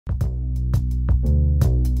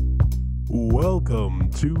Welcome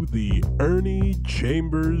to the Ernie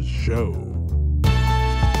Chambers Show.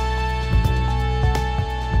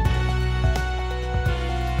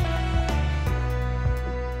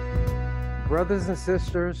 Brothers and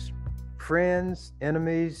sisters, friends,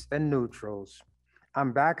 enemies, and neutrals,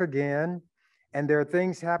 I'm back again, and there are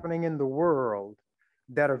things happening in the world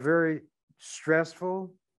that are very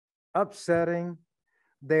stressful, upsetting,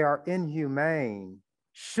 they are inhumane,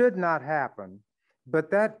 should not happen, but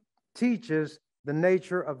that teaches the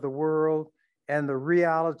nature of the world and the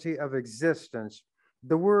reality of existence.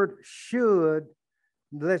 The word should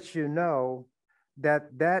lets you know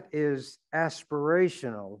that that is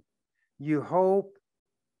aspirational. You hope,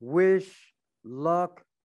 wish, luck,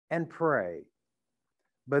 and pray.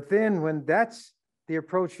 But then when that's the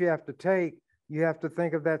approach you have to take, you have to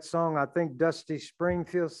think of that song I think Dusty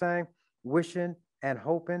Springfield sang, wishing and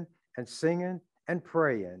hoping and singing and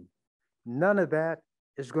praying. None of that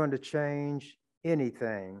is going to change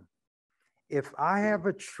anything. If I have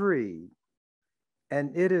a tree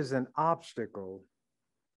and it is an obstacle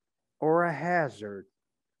or a hazard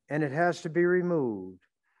and it has to be removed,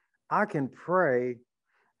 I can pray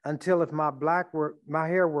until if my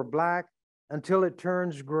hair were black, until it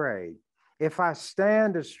turns gray. If I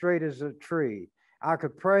stand as straight as a tree, I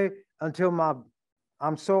could pray until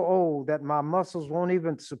I'm so old that my muscles won't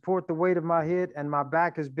even support the weight of my head and my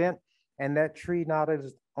back is bent, and that tree not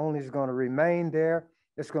only is going to remain there,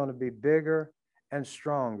 it's going to be bigger and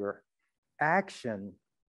stronger. Action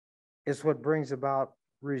is what brings about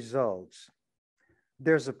results.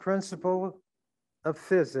 There's a principle of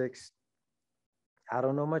physics. I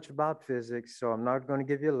don't know much about physics, so I'm not going to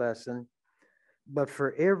give you a lesson. But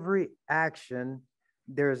for every action,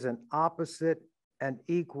 there's an opposite and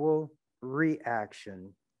equal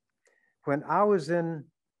reaction. When I was in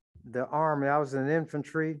the Army, I was in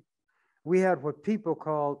infantry, we had what people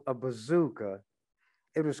called a bazooka.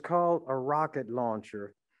 It was called a rocket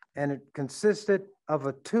launcher, and it consisted of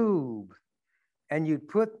a tube, and you'd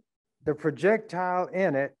put the projectile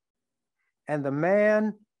in it, and the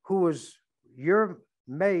man who was your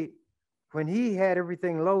mate, when he had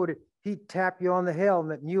everything loaded, he'd tap you on the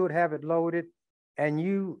helmet and you would have it loaded, and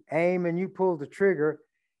you aim and you pull the trigger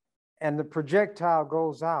and the projectile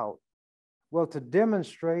goes out. Well, to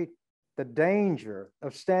demonstrate the danger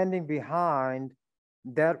of standing behind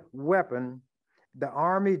that weapon, the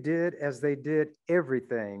Army did as they did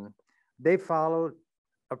everything. They followed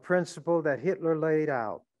a principle that Hitler laid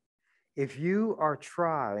out. If you are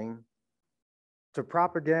trying to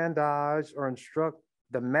propagandize or instruct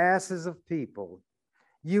the masses of people,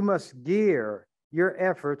 you must gear your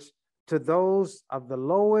efforts to those of the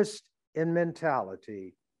lowest in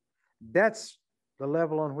mentality. That's the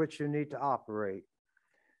level on which you need to operate.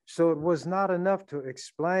 So it was not enough to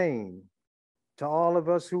explain to all of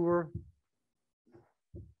us who were,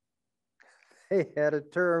 they had a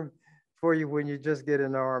term for you when you just get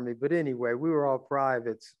in the Army, but anyway, we were all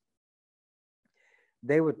privates.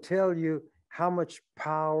 They would tell you how much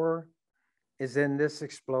power is in this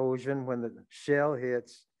explosion when the shell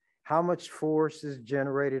hits, how much force is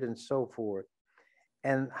generated and so forth,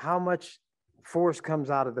 and how much force comes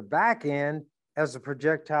out of the back end as the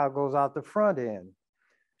projectile goes out the front end.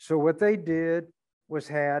 So what they did was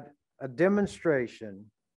had a demonstration.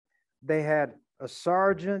 They had a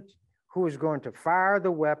sergeant who was going to fire the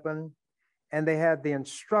weapon, and they had the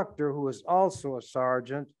instructor who was also a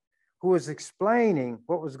sergeant who was explaining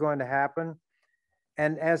what was going to happen.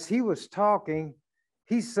 And as he was talking,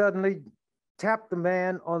 he suddenly tapped the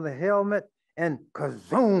man on the helmet and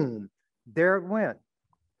kazoom, there it went.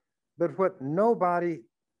 But what nobody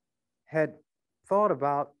had thought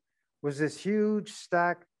about was this huge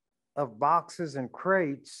stack of boxes and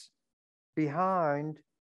crates behind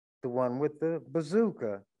the one with the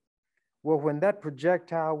bazooka. Well, when that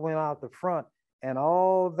projectile went out the front and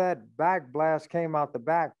all that back blast came out the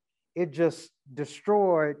back, it just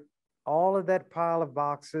destroyed all of that pile of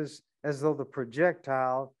boxes as though the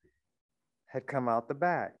projectile had come out the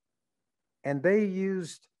back. And they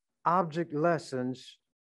used object lessons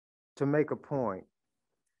to make a point.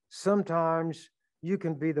 Sometimes you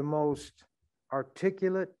can be the most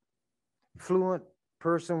articulate, fluent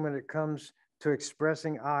person when it comes to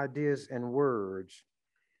expressing ideas in words.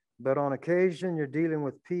 But on occasion, you're dealing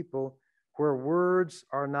with people where words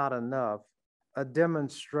are not enough. A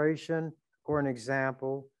demonstration or an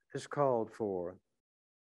example is called for.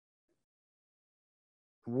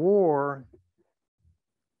 War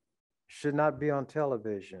should not be on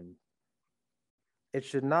television. It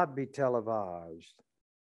should not be televised,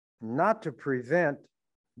 not to prevent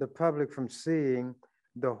the public from seeing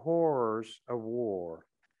the horrors of war.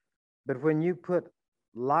 But when you put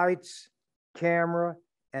lights camera,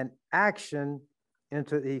 and action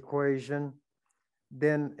into the equation,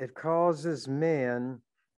 then it causes men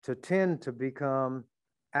to tend to become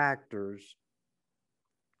actors.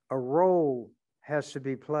 A role has to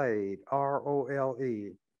be played,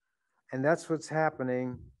 ROLE. And that's what's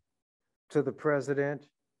happening to the president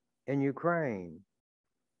in Ukraine.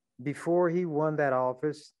 Before he won that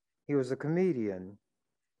office, he was a comedian.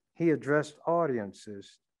 He addressed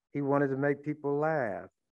audiences. He wanted to make people laugh.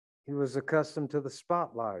 He was accustomed to the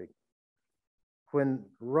spotlight. When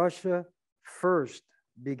Russia first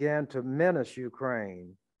began to menace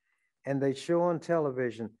Ukraine, and they show on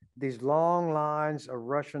television these long lines of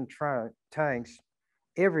Russian tanks,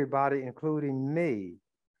 everybody, including me,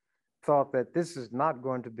 thought that this is not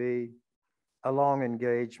going to be a long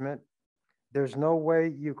engagement. There's no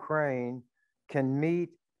way Ukraine can meet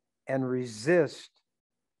and resist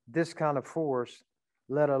this kind of force,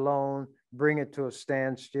 let alone bring it to a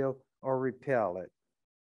standstill or repel it.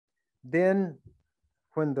 Then,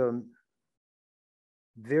 when the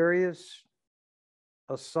various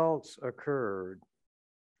assaults occurred,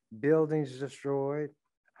 buildings destroyed,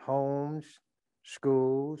 homes,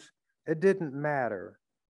 schools, it didn't matter.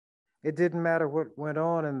 It didn't matter what went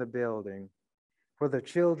on in the building, where the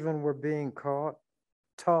children were being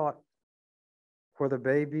taught, where the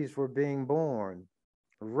babies were being born.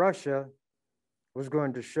 Russia was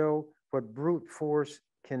going to show what brute force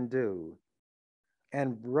can do.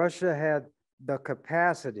 And Russia had the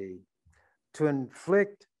capacity to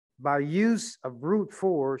inflict, by use of brute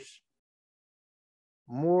force,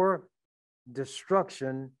 more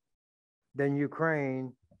destruction than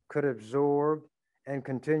Ukraine could absorb and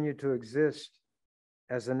continue to exist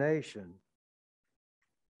as a nation.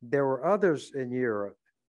 There were others in Europe.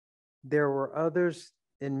 There were others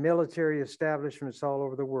in military establishments all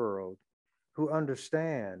over the world who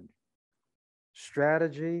understand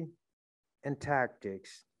strategy and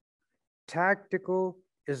tactics. Tactical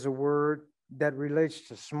is a word that relates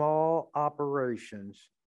to small operations.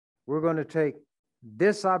 We're going to take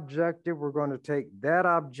this objective, we're going to take that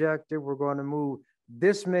objective, we're going to move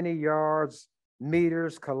this many yards,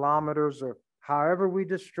 meters, kilometers, or however we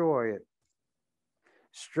destroy it.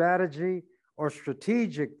 Strategy or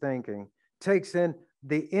strategic thinking takes in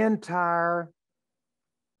the entire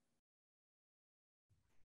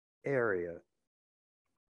area.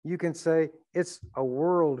 You can say it's a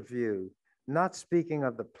worldview, not speaking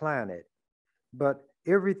of the planet, but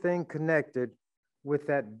everything connected with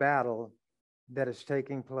that battle that is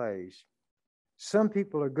taking place. Some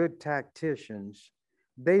people are good tacticians.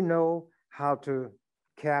 They know how to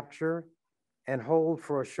capture and hold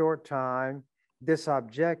for a short time this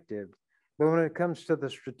objective. But when it comes to the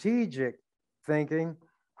strategic thinking,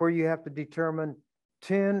 where you have to determine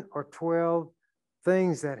 10 or 12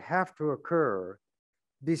 things that have to occur,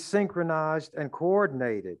 be synchronized and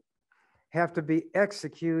coordinated, have to be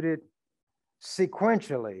executed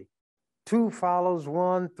sequentially. 2 follows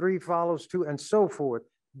 1, 3 follows 2, and so forth.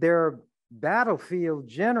 They're battlefield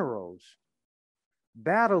generals,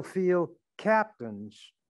 battlefield captains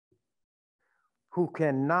who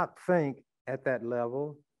cannot think at that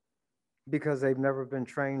level because they've never been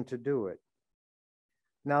trained to do it.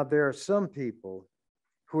 Now, there are some people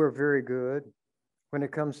who are very good when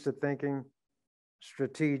it comes to thinking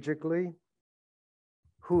strategically,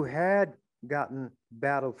 who had gotten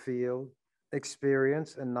battlefield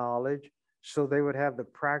experience and knowledge, so they would have the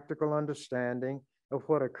practical understanding of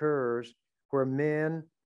what occurs where men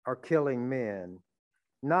are killing men,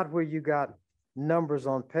 not where you got numbers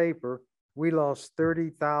on paper. We lost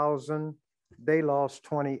 30,000, they lost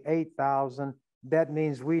 28,000. That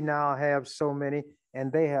means we now have so many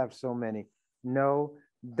and they have so many. No,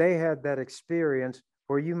 they had that experience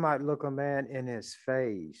where you might look a man in his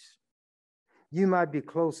face. You might be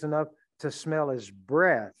close enough to smell his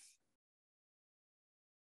breath.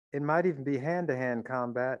 It might even be hand-to-hand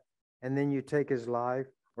combat, and then you take his life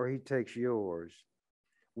or he takes yours.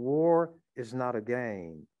 War is not a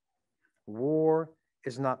game. War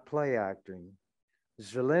is not play acting.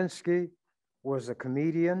 Zelensky was a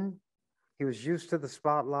comedian. He was used to the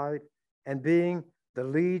spotlight and being the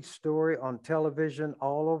lead story on television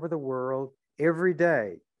all over the world every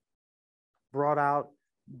day brought out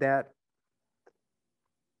that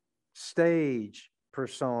stage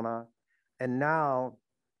persona, and now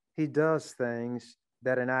he does things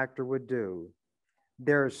that an actor would do.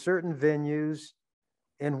 There are certain venues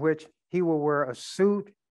in which he will wear a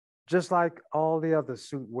suit just like all the other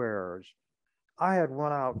suit wearers. I had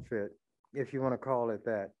one outfit, if you want to call it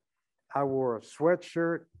that. I wore a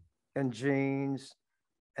sweatshirt and jeans,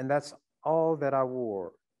 and that's all that I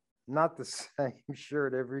wore. Not the same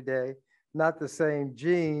shirt every day, not the same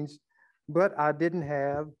jeans, but I didn't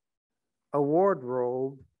have a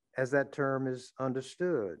wardrobe as that term is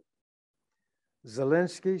understood.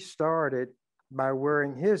 Zelensky started by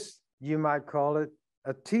wearing his, you might call it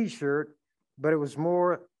a t-shirt, but it was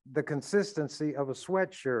more the consistency of a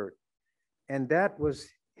sweatshirt. And that was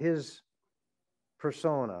his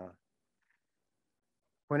persona.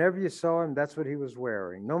 Whenever you saw him, that's what he was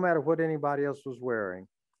wearing, no matter what anybody else was wearing.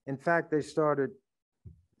 In fact, they started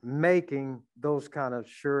making those kind of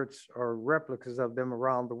shirts or replicas of them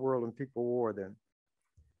around the world, and people wore them.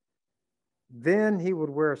 Then he would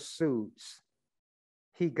wear suits.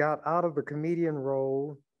 He got out of the comedian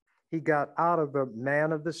role. He got out of the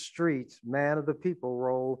man of the streets, man of the people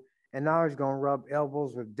role, and now he's going to rub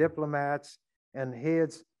elbows with diplomats and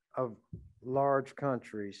heads of large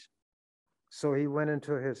countries. So he went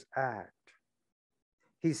into his act.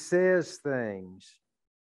 He says things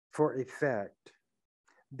for effect.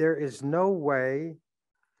 There is no way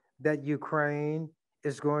that Ukraine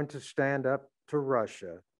is going to stand up to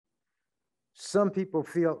Russia. Some people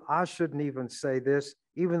feel I shouldn't even say this,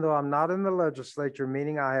 even though I'm not in the legislature,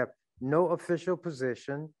 meaning I have no official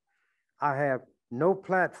position. I have no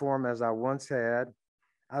platform as I once had.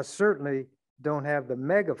 I certainly don't have the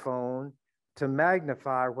megaphone to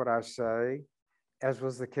magnify what I say, as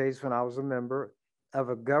was the case when I was a member of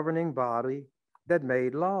a governing body that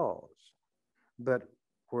made laws. But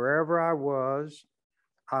wherever I was,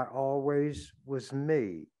 I always was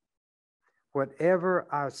me. Whatever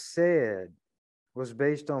I said was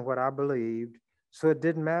based on what I believed, so it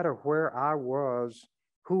didn't matter where I was,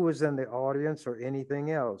 who was in the audience, or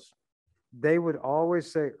anything else. They would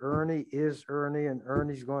always say, Ernie is Ernie, and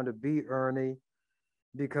Ernie's going to be Ernie,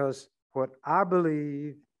 because what I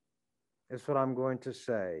believe is what I'm going to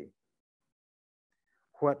say.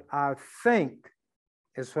 What I think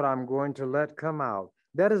is what I'm going to let come out.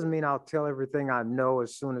 That doesn't mean I'll tell everything I know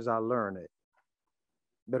as soon as I learn it.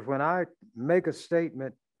 But when I make a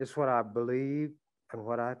statement, it's what I believe and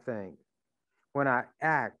what I think. When I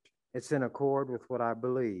act, it's in accord with what I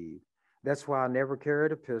believe. That's why I never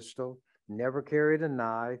carried a pistol, never carried a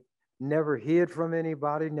knife, never hid from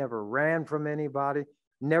anybody, never ran from anybody,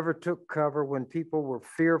 never took cover when people were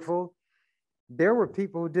fearful. There were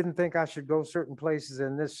people who didn't think I should go certain places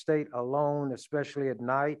in this state alone, especially at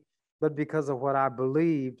night, but because of what I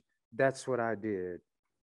believed, that's what I did.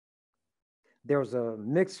 There was a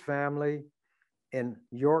mixed family in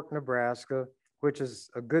York, Nebraska, which is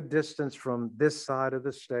a good distance from this side of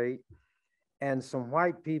the state, and some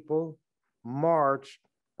white people marched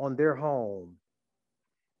on their home,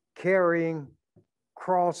 carrying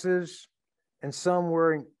crosses and some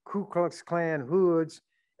wearing Ku Klux Klan hoods.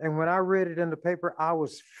 And when I read it in the paper, I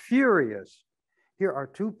was furious. Here are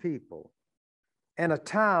two people, and a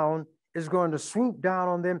town is going to swoop down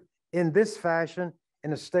on them in this fashion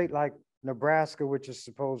in a state like Nebraska, which is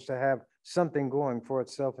supposed to have something going for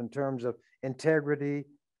itself in terms of integrity,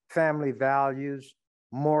 family values,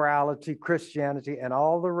 morality, Christianity, and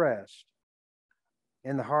all the rest,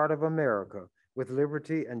 in the heart of America, with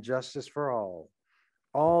liberty and justice for all.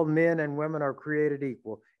 All men and women are created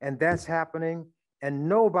equal, and that's happening, and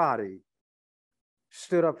nobody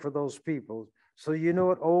stood up for those people. So you know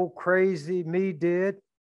what old crazy me did?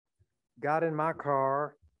 Got in my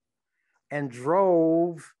car and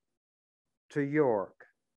drove to York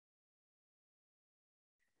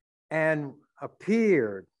and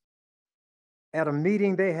appeared at a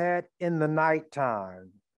meeting they had in the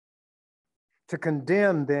nighttime to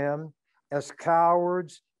condemn them as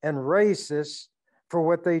cowards and racists for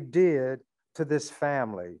what they did to this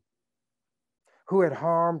family who had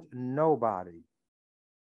harmed nobody.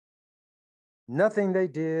 Nothing they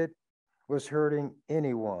did was hurting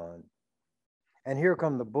anyone. And here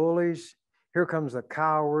come the bullies, here comes the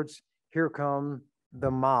cowards, here come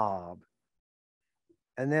the mob.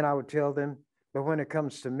 And then I would tell them, but when it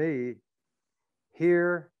comes to me,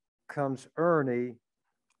 here comes Ernie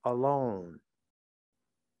alone.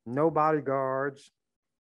 No bodyguards,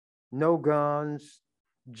 no guns,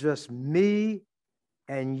 just me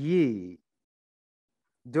and ye.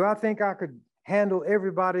 Do I think I could handle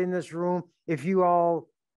everybody in this room if you all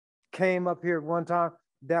came up here at one time?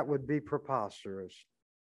 That would be preposterous.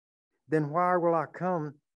 Then why will I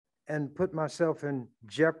come and put myself in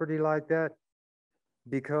jeopardy like that?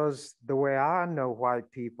 Because the way I know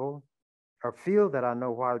white people, or feel that I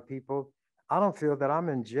know white people, I don't feel that I'm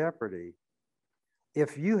in jeopardy.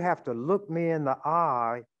 If you have to look me in the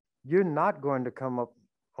eye, you're not going to come up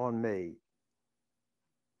on me.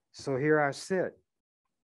 So here I sit.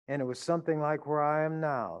 And it was something like where I am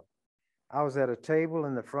now. I was at a table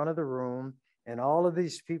in the front of the room, and all of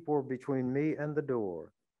these people were between me and the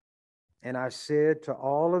door. And I said to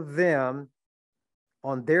all of them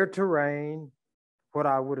on their terrain what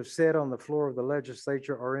I would have said on the floor of the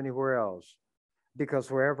legislature or anywhere else.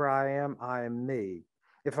 Because wherever I am me.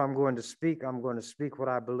 If I'm going to speak, I'm going to speak what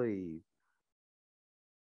I believe.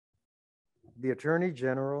 The Attorney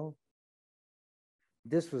General,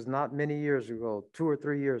 this was not many years ago, 2 or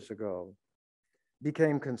 3 years ago,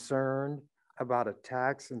 became concerned about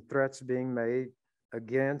attacks and threats being made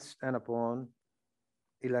against and upon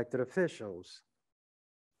elected officials.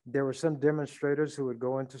 There were some demonstrators who would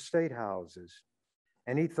go into state houses,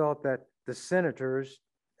 and he thought that the senators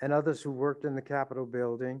and others who worked in the Capitol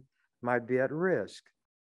building might be at risk.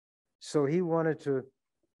 So he wanted to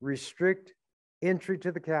restrict entry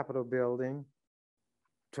to the Capitol building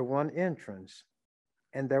to one entrance.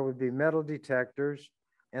 And there would be metal detectors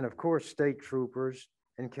and, of course, state troopers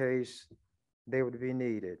in case they would be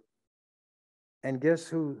needed. And guess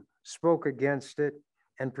who spoke against it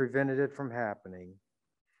and prevented it from happening?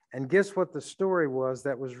 And guess what the story was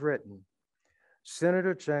that was written?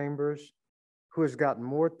 Senator Chambers, who has gotten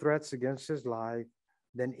more threats against his life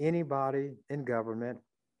than anybody in government,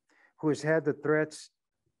 who has had the threats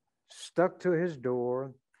stuck to his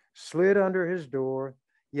door, slid under his door,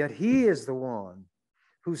 yet he is the one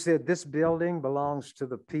who said this building belongs to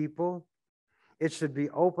the people. It should be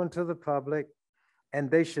open to the public, and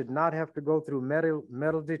they should not have to go through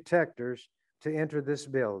metal detectors to enter this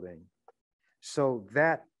building. So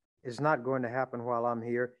that is not going to happen while I'm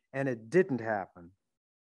here, and it didn't happen.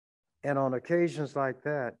 And on occasions like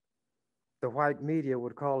that, the white media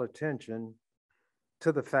would call attention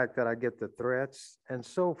to the fact that I get the threats and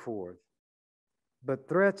so forth. But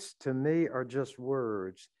threats to me are just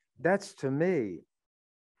words. That's to me,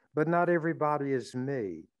 but not everybody is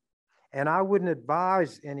me. And I wouldn't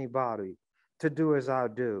advise anybody to do as I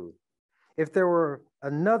do. If there were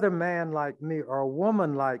another man like me or a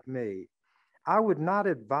woman like me, I would not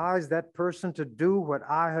advise that person to do what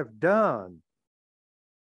I have done.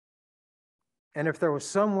 And if there was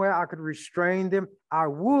somewhere I could restrain them, I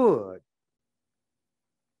would.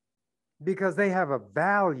 Because they have a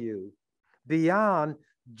value beyond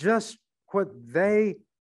just what they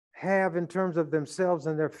have in terms of themselves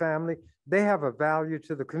and their family. They have a value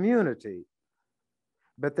to the community.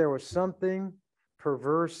 But there was something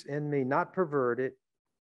perverse in me, not perverted,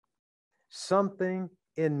 something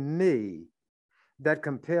in me that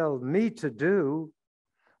compelled me to do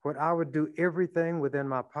what I would do everything within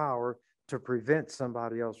my power to prevent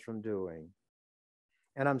somebody else from doing.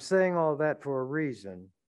 And I'm saying all that for a reason.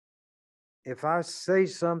 If I say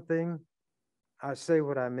something, I say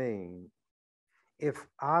what I mean. If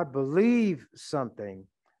I believe something,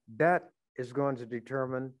 that is going to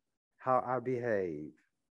determine how I behave.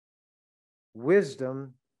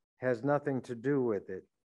 Wisdom has nothing to do with it.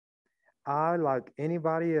 I, like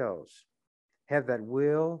anybody else, have that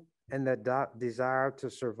will and that desire to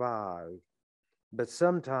survive. But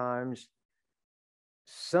sometimes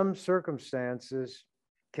some circumstances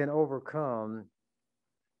can overcome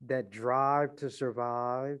that drive to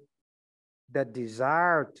survive, that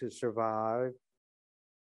desire to survive,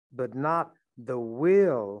 but not the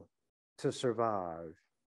will to survive.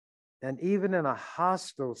 And even in a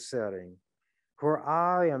hostile setting where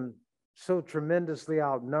I am so tremendously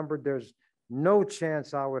outnumbered, there's no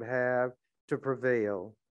chance I would have to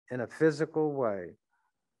prevail in a physical way.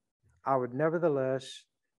 I would nevertheless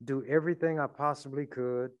do everything I possibly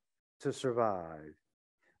could to survive.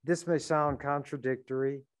 This may sound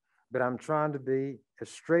contradictory, but I'm trying to be as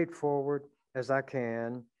straightforward as I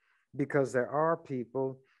can, because there are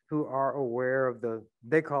people who are aware of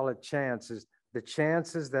they call it chances, the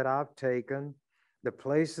chances that I've taken, the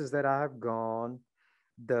places that I've gone,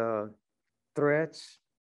 the threats,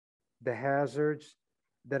 the hazards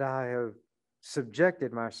that I have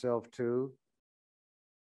subjected myself to,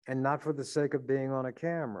 and not for the sake of being on a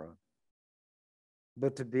camera,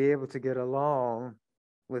 but to be able to get along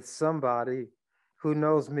with somebody who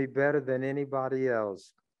knows me better than anybody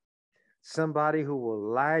else, somebody who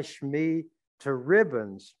will lash me to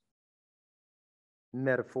ribbons,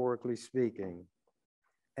 metaphorically speaking.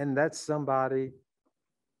 And that somebody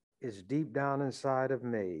is deep down inside of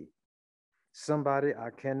me, somebody I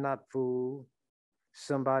cannot fool,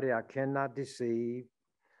 somebody I cannot deceive,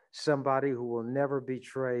 somebody who will never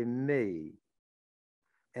betray me.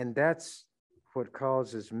 And that's what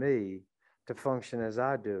causes me to function as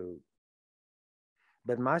I do.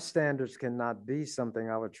 But my standards cannot be something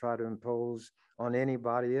I would try to impose on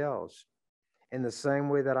anybody else. In the same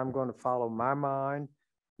way that I'm going to follow my mind,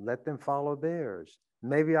 let them follow theirs.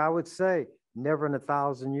 Maybe I would say, never in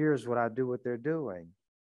 1,000 years would I do what they're doing.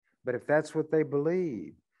 But if that's what they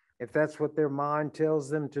believe, if that's what their mind tells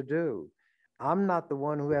them to do, I'm not the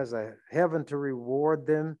one who has a heaven to reward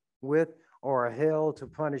them with or a hell to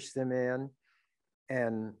punish them in.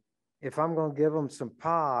 And if I'm going to give them some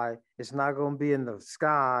pie, it's not going to be in the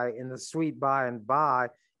sky, in the sweet by and by.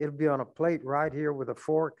 It'll be on a plate right here with a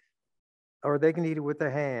fork, or they can eat it with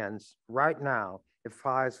their hands right now if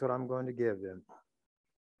pie is what I'm going to give them.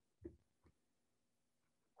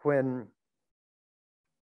 When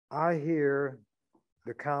I hear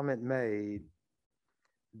the comment made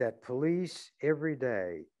that police every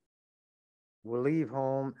day will leave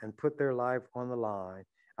home and put their life on the line,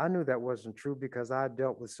 I knew that wasn't true because I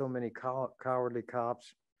dealt with so many cowardly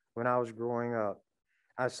cops when I was growing up.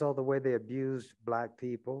 I saw the way they abused Black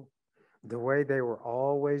people, the way they were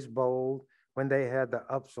always bold when they had the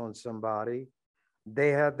ups on somebody. They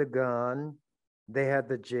had the gun, they had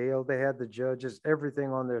the jail, they had the judges,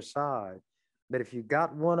 everything on their side. But if you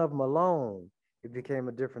got one of them alone, it became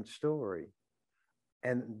a different story.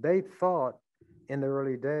 And they thought in the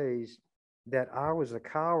early days that I was a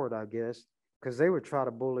coward, I guess, because they would try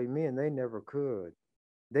to bully me and they never could.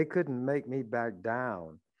 They couldn't make me back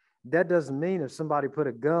down. That doesn't mean if somebody put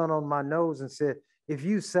a gun on my nose and said, if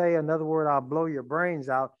you say another word, I'll blow your brains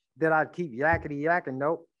out, that I'd keep yakety yakking.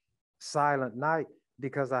 Nope, silent night,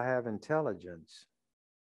 because I have intelligence.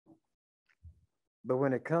 But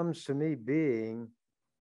when it comes to me being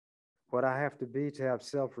what I have to be to have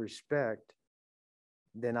self-respect,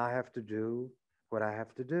 then I have to do what I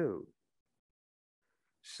have to do.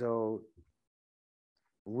 So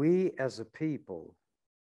we as a people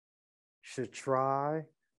should try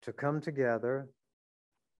to come together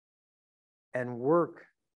and work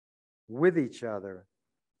with each other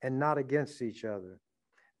and not against each other.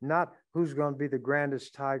 Not who's going to be the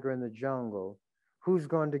grandest tiger in the jungle, who's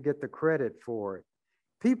going to get the credit for it.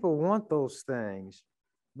 People want those things,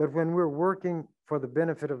 but when we're working for the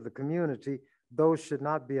benefit of the community, those should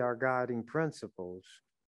not be our guiding principles.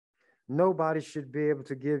 Nobody should be able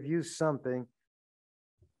to give you something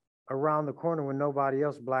around the corner when nobody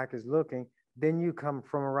else Black is looking. Then you come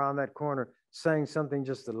from around that corner saying something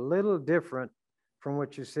just a little different from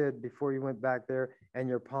what you said before you went back there and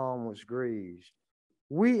your palm was greased.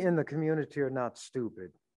 We in the community are not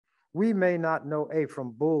stupid. We may not know A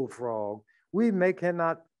from bullfrog. We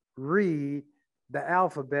cannot read the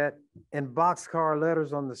alphabet in boxcar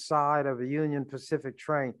letters on the side of a Union Pacific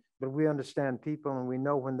train, but we understand people and we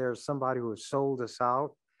know when there's somebody who has sold us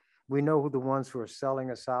out. We know who the ones who are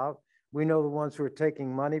selling us out. We know the ones who are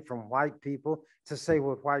taking money from white people to say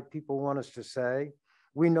what white people want us to say.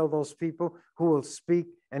 We know those people who will speak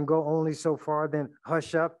and go only so far, then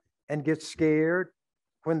hush up and get scared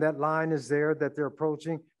when that line is there that they're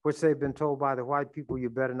approaching, which they've been told by the white people, you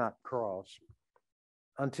better not cross.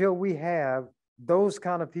 Until we have those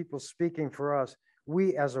kind of people speaking for us,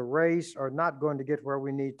 we as a race are not going to get where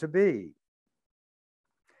we need to be.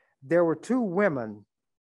 There were two women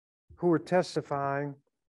who were testifying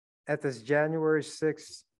at this January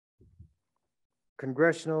 6th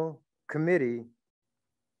Congressional Committee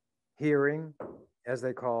hearing, as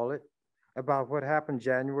they call it, about what happened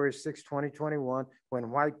January 6, 2021, when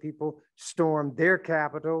white people stormed their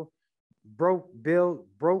Capitol, broke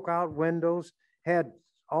out windows, had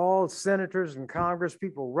all senators and Congress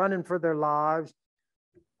people running for their lives,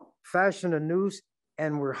 fashioned a noose,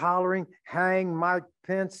 and were hollering, hang Mike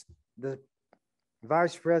Pence, the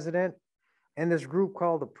vice president, and this group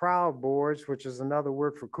called the Proud Boys, which is another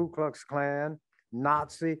word for Ku Klux Klan,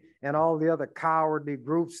 Nazi, and all the other cowardly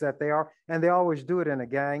groups that they are. And they always do it in a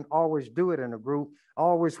gang, always do it in a group,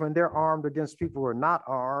 always when they're armed against people who are not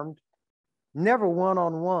armed, never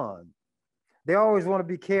one-on-one. They always want to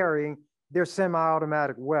be carrying their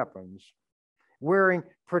semi-automatic weapons, wearing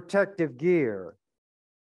protective gear,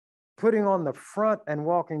 putting on the front and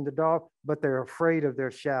walking the dog, but they're afraid of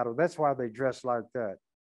their shadow. That's why they dress like that.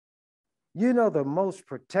 You know the most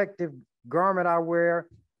protective garment I wear?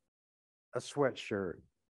 A sweatshirt.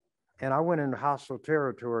 And I went into hostile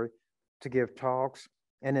territory to give talks.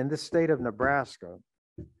 And in this state of Nebraska,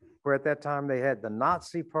 where at that time they had the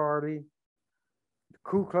Nazi Party, the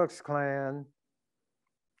Ku Klux Klan,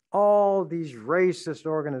 all these racist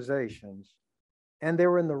organizations, and they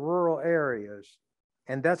were in the rural areas.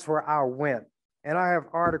 And that's where I went. And I have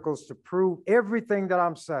articles to prove everything that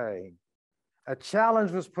I'm saying. A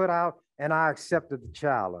challenge was put out and I accepted the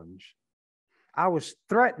challenge. I was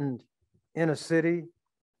threatened in a city,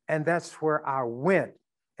 and that's where I went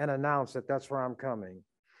and announced that that's where I'm coming.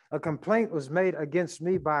 A complaint was made against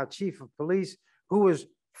me by a chief of police who was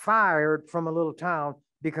fired from a little town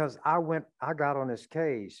because I got on his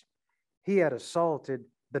case. He had assaulted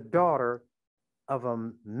the daughter of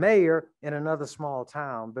a mayor in another small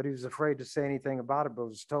town, but he was afraid to say anything about it, but it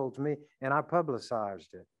was told to me, and I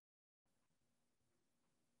publicized it.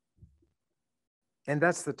 And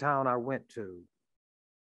that's the town I went to.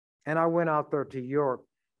 And I went out there to York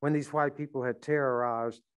when these white people had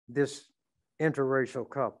terrorized this interracial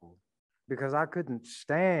couple, because I couldn't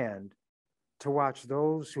stand to watch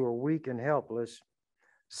those who are weak and helpless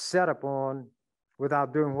set upon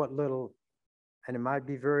without doing what little, and it might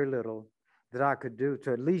be very little, that I could do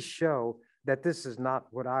to at least show that this is not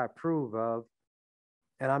what I approve of.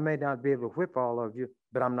 And I may not be able to whip all of you,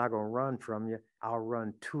 but I'm not going to run from you. I'll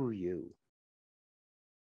run to you.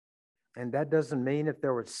 And that doesn't mean if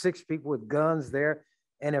there were 6 people with guns there,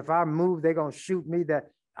 and if I move, they're going to shoot me,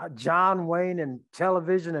 that John Wayne and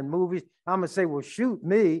television and movies, I'm going to say, well, shoot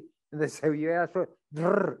me. And they say, well, you asked for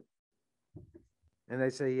it. And they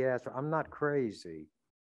say, yes, I'm not crazy.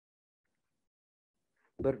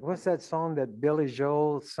 But what's that song that Billy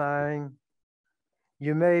Joel sang?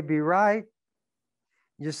 You may be right.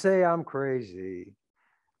 You say I'm crazy.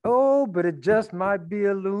 Oh, but it just might be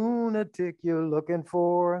a lunatic you're looking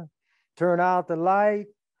for. Turn out the light.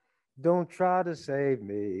 Don't try to save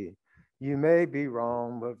me. You may be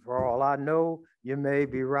wrong, but for all I know, you may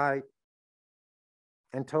be right.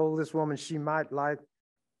 And told this woman she might like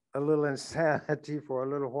a little insanity for a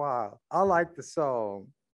little while. I like the song,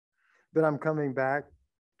 but I'm coming back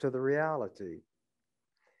to the reality.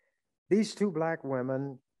 These 2 Black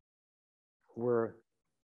women were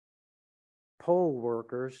poll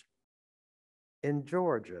workers in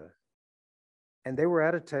Georgia, and they were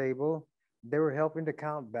at a table. They were helping to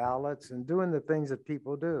count ballots and doing the things that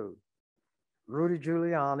people do. Rudy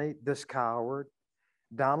Giuliani, this coward.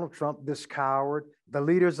 Donald Trump, this coward. The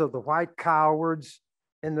leaders of the white cowards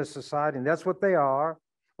in the society, and that's what they are.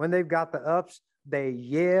 When they've got the ups, they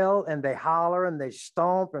yell and they holler and they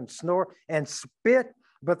stomp and snort and spit,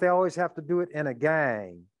 but they always have to do it in a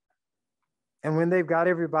gang. And when they've got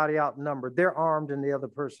everybody outnumbered, they're armed and the other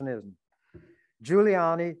person isn't.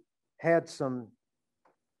 Giuliani had some,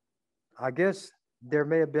 I guess there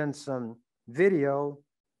may have been some video,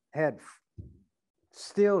 had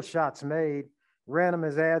still shots made, ran them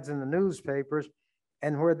as ads in the newspapers,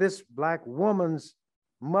 and where this Black woman's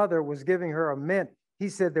mother was giving her a mint, he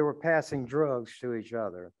said they were passing drugs to each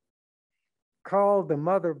other. Called the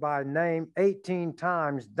mother by name 18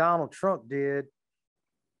 times, Donald Trump did,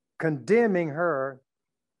 condemning her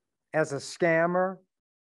as a scammer,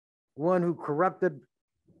 one who corrupted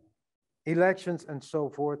elections and so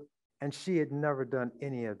forth, and she had never done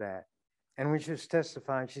any of that. And when she was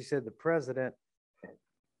testifying, she said the president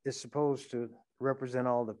is supposed to represent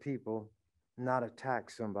all the people, not attack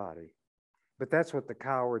somebody. But that's what the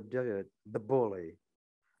coward did, the bully.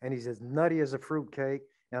 And he's as nutty as a fruitcake,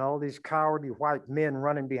 and all these cowardly white men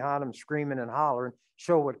running behind him, screaming and hollering,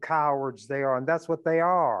 show what cowards they are, and that's what they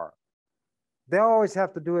are. They always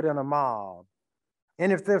have to do it in a mob.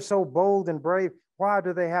 And if they're so bold and brave, why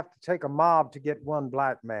do they have to take a mob to get one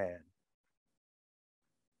Black man?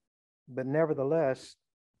 But nevertheless,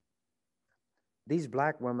 these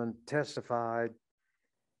Black women testified,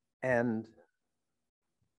 and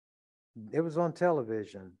it was on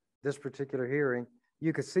television, this particular hearing.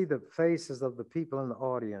 You could see the faces of the people in the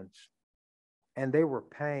audience, and they were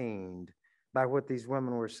pained by what these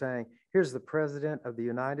women were saying. Here's the president of the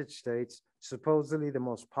United States, supposedly the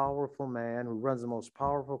most powerful man who runs the most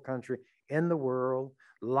powerful country in the world,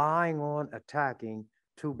 lying on attacking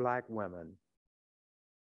 2 Black women.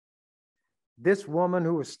 This woman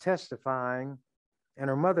who was testifying, and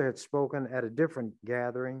her mother had spoken at a different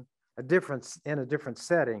gathering, in a different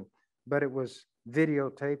setting, but it was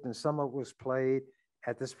videotaped and some of it was played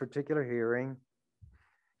at this particular hearing.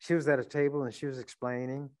 She was at a table and she was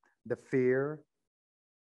explaining the fear,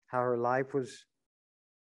 how her life was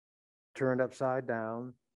turned upside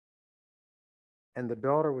down. And the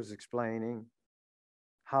daughter was explaining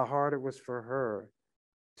how hard it was for her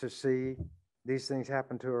to see these things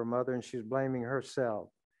happen to her mother, and she was blaming herself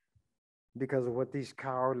because of what these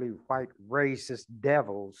cowardly white racist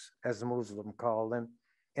devils, as the Muslims call them,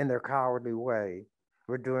 in their cowardly way,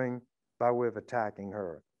 were doing by way of attacking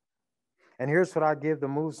her. And here's what I give the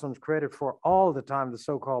Muslims credit for all the time, the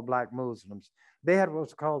so-called Black Muslims. They had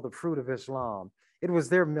what's called the fruit of Islam. It was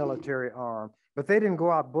their military arm, but they didn't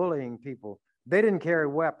go out bullying people. They didn't carry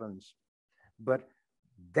weapons. But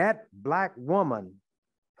that Black woman,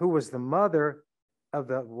 who was the mother of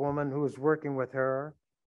the woman who was working with her,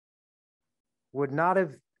 would not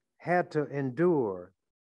have had to endure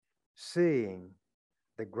seeing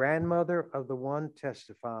the grandmother of the one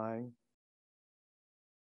testifying,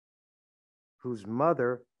 whose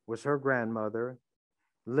mother was her grandmother,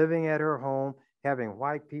 living at her home, having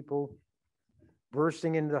white people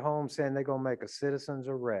bursting into the home saying they're going to make a citizen's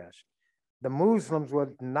arrest. The Muslims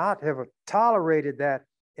would not have tolerated that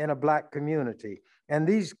in a black community. And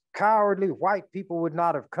these cowardly white people would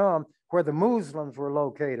not have come where the Muslims were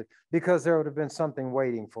located because there would have been something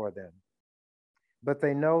waiting for them. But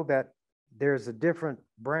they know that there's a different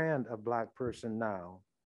brand of black person now.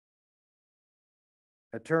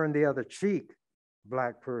 A turn the other cheek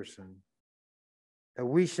black person. A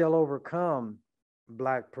we shall overcome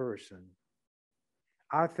black person.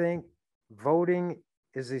 I think voting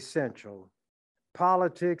is essential.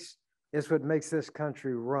 Politics is what makes this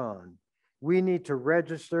country run. We need to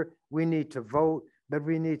register, we need to vote, but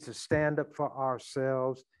we need to stand up for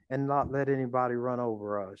ourselves and not let anybody run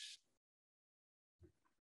over us.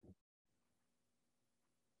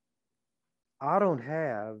 I don't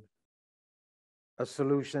have a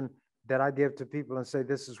solution that I give to people and say,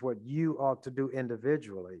 this is what you ought to do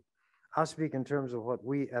individually. I speak in terms of what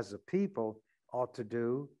we as a people ought to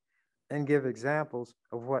do and give examples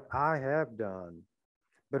of what I have done,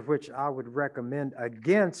 but which I would recommend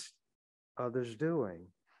against others doing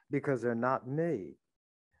because they're not me.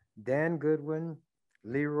 Dan Goodwin,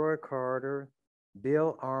 Leroy Carter,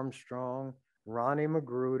 Bill Armstrong, Ronnie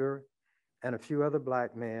Magruder, and a few other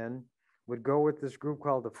black men would go with this group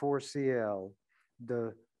called the 4CL,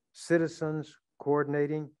 the Citizens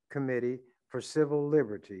Coordinating Committee for Civil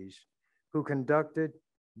Liberties, who conducted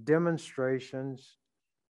demonstrations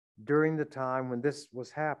during the time when this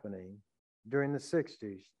was happening, during the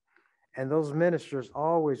 60s. And those ministers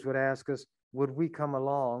always would ask us, would we come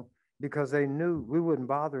along? Because they knew we wouldn't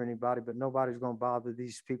bother anybody, but nobody's going to bother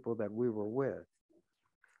these people that we were with.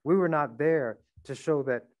 We were not there to show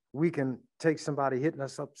that we can take somebody hitting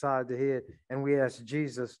us upside the head and we ask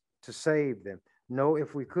Jesus to save them. No,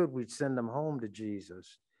 if we could, we'd send them home to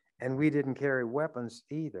Jesus. And we didn't carry weapons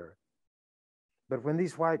either. But when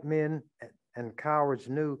these white men and cowards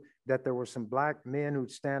knew that there were some black men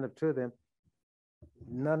who'd stand up to them,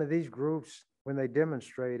 none of these groups, when they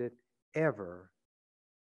demonstrated, ever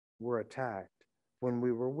were attacked when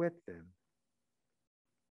we were with them.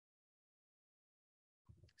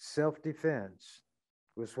 Self-defense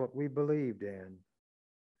was what we believed in.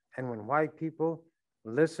 And when white people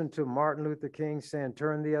listened to Martin Luther King saying,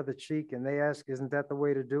 turn the other cheek, and they ask, isn't that the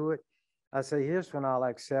way to do it? I say, here's when I'll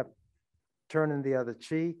accept turning the other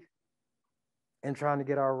cheek and trying to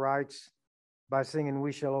get our rights by singing,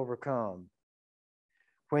 we shall overcome.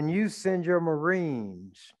 When you send your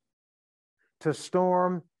Marines to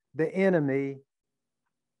storm the enemy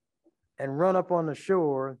and run up on the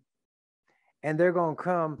shore, and they're going to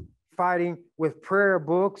come fighting with prayer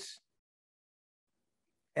books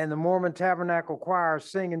and the Mormon Tabernacle Choir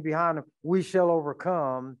singing behind them, we shall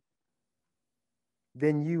overcome,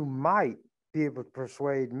 then you might be able to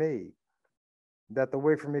persuade me that the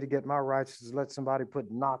way for me to get my rights is let somebody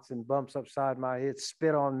put knots and bumps upside my head,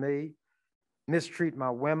 spit on me, mistreat my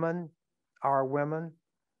women, our women,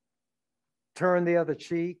 turn the other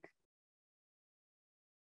cheek.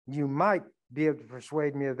 You might be able to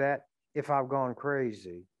persuade me of that if I've gone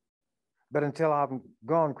crazy. But until I've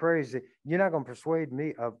gone crazy, you're not going to persuade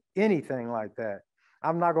me of anything like that.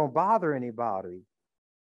 I'm not going to bother anybody,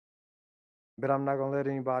 but I'm not going to let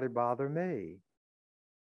anybody bother me.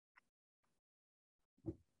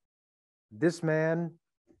 This man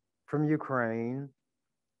from Ukraine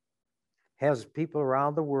has people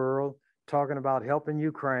around the world talking about helping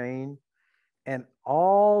Ukraine, and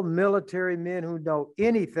all military men who know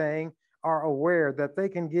anything are aware that they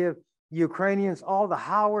can give Ukrainians all the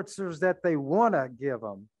howitzers that they want to give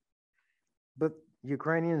them, but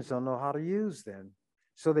Ukrainians don't know how to use them.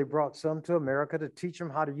 So they brought some to America to teach them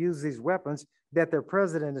how to use these weapons that their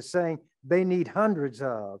president is saying they need hundreds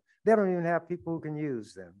of. They don't even have people who can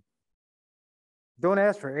use them. Don't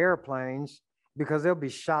ask for airplanes because they'll be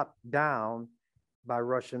shot down by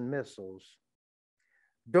Russian missiles.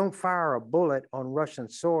 Don't fire a bullet on Russian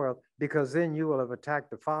soil because then you will have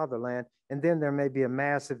attacked the fatherland, and then there may be a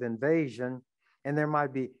massive invasion and there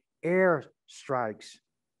might be air strikes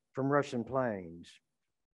from Russian planes.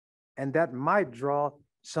 And that might draw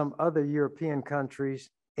some other European countries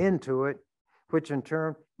into it, which in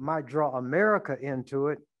turn might draw America into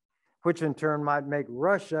it, which in turn might make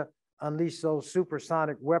Russia unleash those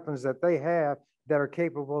supersonic weapons that they have that are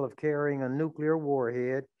capable of carrying a nuclear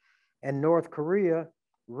warhead. And North Korea,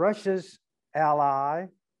 Russia's ally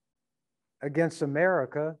against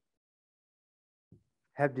America,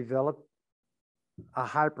 have developed a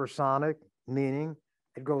hypersonic, meaning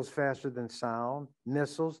it goes faster than sound,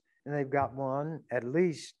 missiles, and they've got one at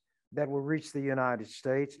least that will reach the United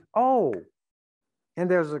States. Oh, and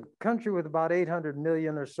there's a country with about 800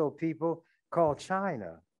 million or so people called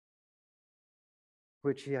China,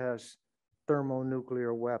 which has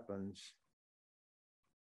thermonuclear weapons,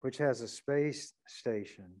 which has a space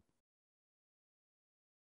station.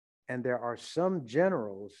 And there are some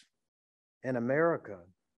generals in America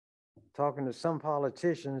talking to some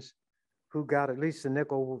politicians who got at least a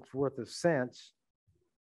nickel's worth of sense.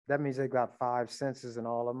 That means they got 5 senses and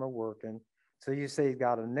all of them are working. So you say you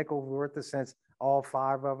got a nickel worth of sense, all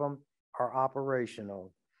 5 of them are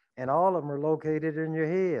operational. And all of them are located in your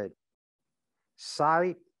head.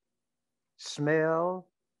 Sight, smell,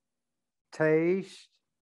 taste,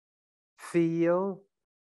 feel,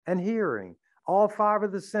 and hearing. All 5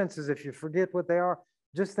 of the senses, if you forget what they are,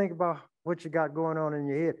 just think about what you got going on in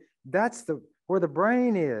your head. That's where the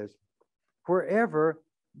brain is. Wherever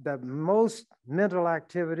the most mental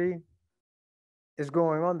activity is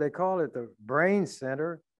going on, they call it the brain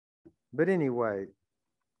center. But anyway,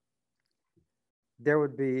 there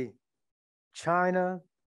would be China,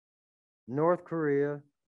 North Korea,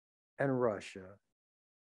 and Russia.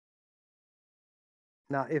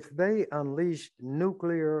 Now, if they unleashed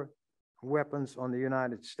nuclear weapons on the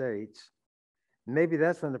United States, maybe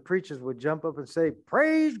that's when the preachers would jump up and say,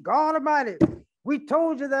 praise God Almighty. We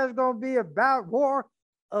told you there's going to be a battle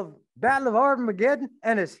of Armageddon,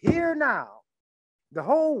 and it's here now. The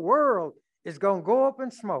whole world is going to go up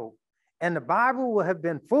in smoke, and the Bible will have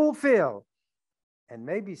been fulfilled. And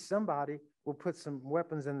maybe somebody will put some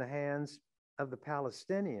weapons in the hands of the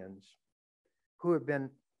Palestinians who have been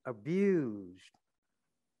abused,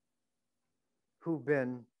 who've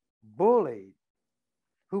been bullied,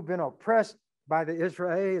 who've been oppressed by the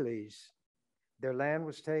Israelis. Their land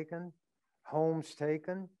was taken, homes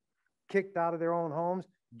taken, kicked out of their own homes.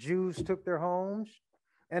 Jews took their homes.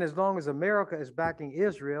 And as long as America is backing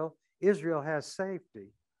Israel, Israel has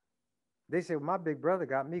safety. They say, well, my big brother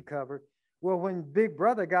got me covered. Well, when big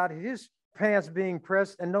brother got his pants being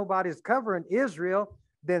pressed and nobody's covering Israel,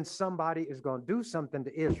 then somebody is going to do something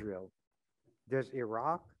to Israel. There's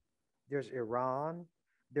Iraq, there's Iran,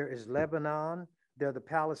 there is Lebanon, there are the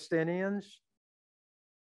Palestinians.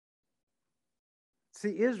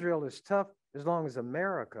 See, Israel is tough as long as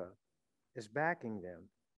America is backing them.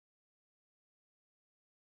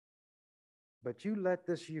 But you let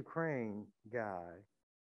this Ukraine guy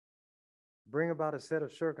bring about a set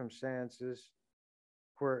of circumstances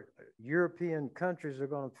where European countries are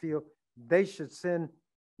going to feel they should send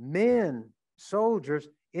men, soldiers,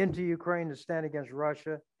 into Ukraine to stand against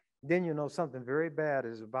Russia, then you know something very bad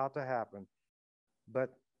is about to happen. But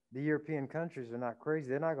the European countries are not crazy.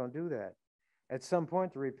 They're not going to do that. At some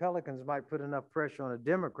point, the Republicans might put enough pressure on a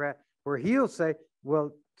Democrat where he'll say,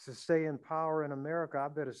 well, to stay in power in America, I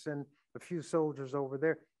better send a few soldiers over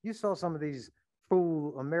there. You saw some of these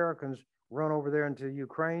fool Americans run over there into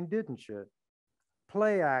Ukraine, didn't you?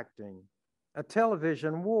 Play acting, a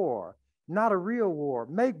television war, not a real war,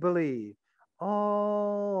 make believe.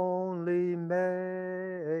 Only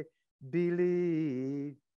make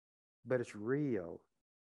believe, but it's real.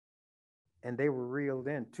 And they were reeled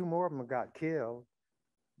in. 2 more of them got killed,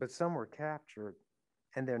 but some were captured.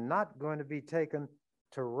 And they're not going to be taken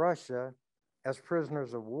to Russia as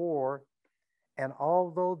prisoners of war. And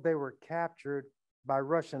although they were captured by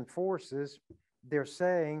Russian forces, they're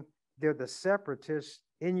saying they're the separatists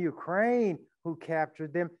in Ukraine who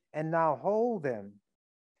captured them and now hold them.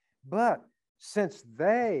 But since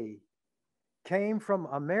they came from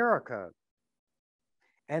America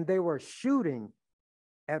and they were shooting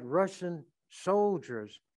at Russian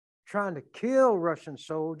soldiers, trying to kill Russian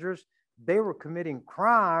soldiers, they were committing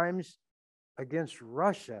crimes against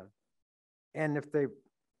Russia. And if they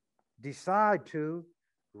decide to,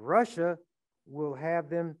 Russia will have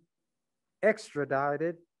them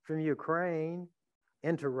extradited from Ukraine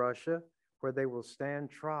into Russia, where they will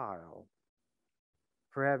stand trial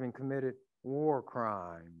for having committed war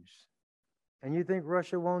crimes. And you think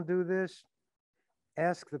Russia won't do this?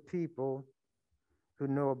 Ask the people who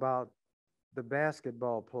know about the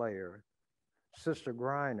basketball player, Sister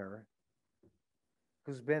Griner,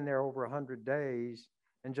 who's been there over 100 days.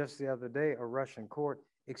 And just the other day, a Russian court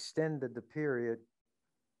extended the period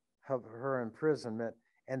of her imprisonment,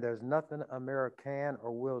 and there's nothing America can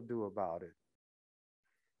or will do about it.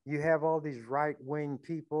 You have all these right-wing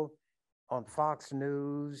people on Fox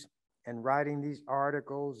News and writing these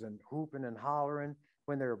articles and hooping and hollering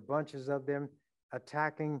when there are bunches of them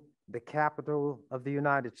attacking the capital of the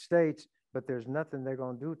United States, but there's nothing they're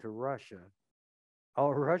going to do to Russia.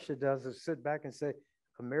 All Russia does is sit back and say,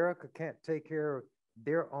 America can't take care of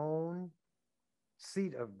their own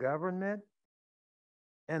seat of government.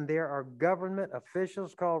 And there are government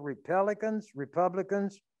officials called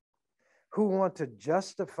Republicans, who want to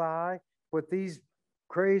justify what these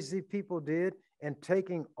crazy people did in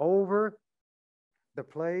taking over the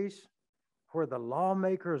place where the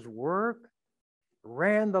lawmakers work,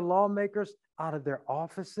 ran the lawmakers out of their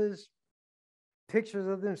offices, pictures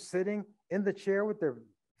of them sitting in the chair with their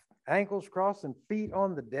ankles crossed and feet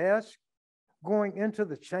on the desk, going into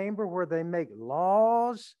the chamber where they make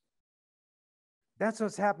laws. That's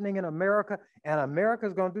what's happening in America. And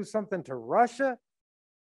America's going to do something to Russia,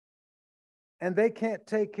 and they can't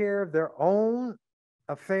take care of their own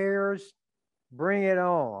affairs. Bring it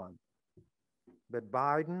on. But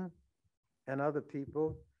Biden and other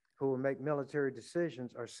people who will make military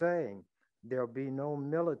decisions are saying there'll be no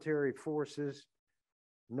military forces,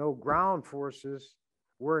 no ground forces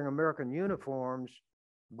wearing American uniforms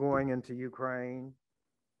going into Ukraine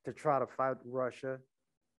to try to fight Russia.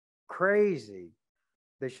 Crazy.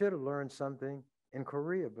 They should have learned something in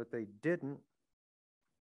Korea, but they didn't.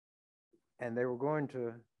 And they were going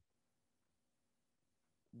to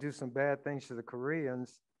do some bad things to the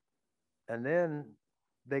Koreans. And then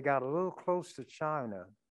they got a little close to China,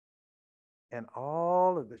 and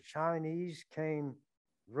all of the Chinese came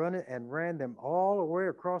running and ran them all the way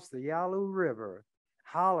across the Yalu River,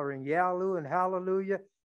 hollering Yalu and hallelujah,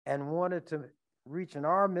 and wanted to reach an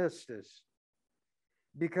armistice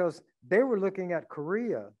because they were looking at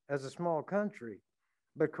Korea as a small country,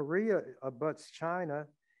 but Korea abuts China.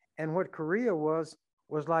 And what Korea was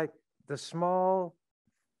like the small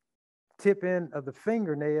tip end of the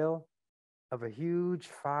fingernail of a huge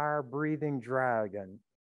fire-breathing dragon,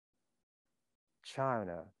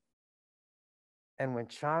 China. And when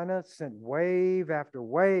China sent wave after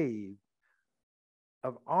wave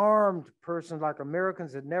of armed persons like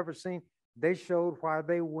Americans had never seen, they showed why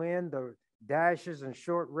they win the dashes and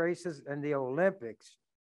short races and the Olympics.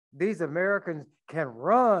 These Americans can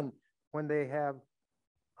run when they have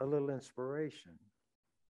a little inspiration.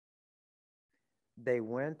 They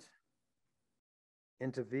went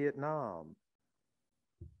into Vietnam.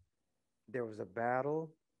 There was a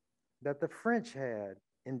battle that the French had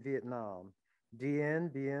in Vietnam, Dien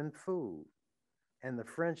Bien Phu. And the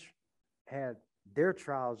French had their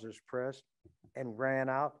trousers pressed and ran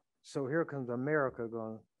out. So here comes America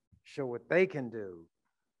going to show what they can do.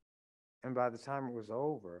 And by the time it was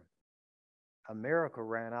over, America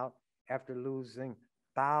ran out after losing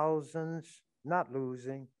thousands, not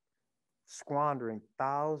losing, squandering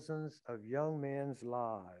thousands of young men's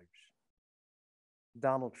lives.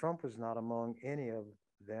 Donald Trump was not among any of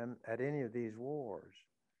them at any of these wars.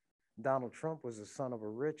 Donald Trump was the son of a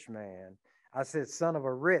rich man. I said son of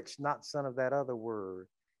a rich, not son of that other word.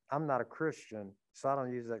 I'm not a Christian, so I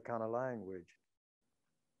don't use that kind of language.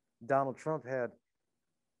 Donald Trump had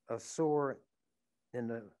a sore in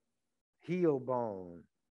the heel bone,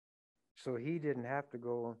 so he didn't have to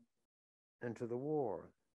go into the war.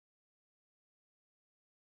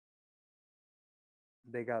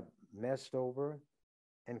 They got messed over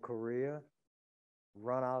in Korea,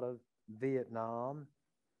 run out of Vietnam,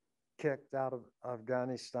 kicked out of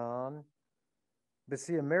Afghanistan. But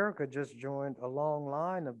see, America just joined a long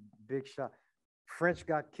line of big shots. French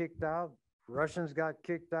got kicked out, Russians got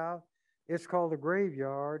kicked out. It's called the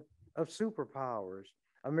graveyard of superpowers.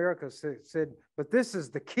 America said, but this is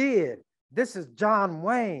the kid. This is John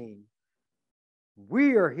Wayne.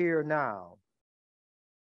 We are here now.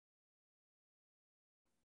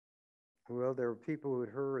 Well, there were people who had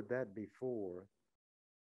heard that before,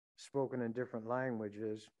 spoken in different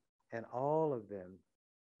languages, and all of them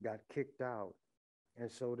got kicked out, and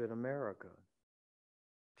so did America.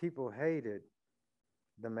 People hated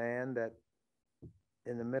the man that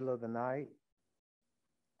in the middle of the night,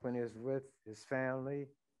 when he was with his family,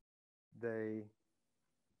 they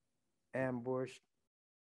ambushed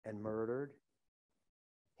and murdered.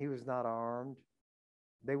 He was not armed.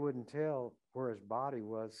 They wouldn't tell where his body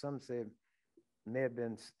was. Some said it may have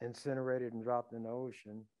been incinerated and dropped in the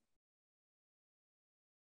ocean.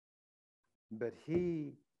 But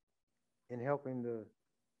he, in helping the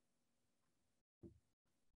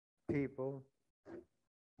people,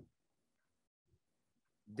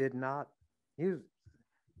 did not, he was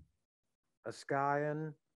a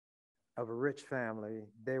scion of a rich family.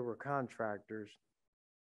 They were contractors.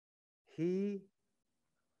 He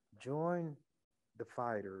joined the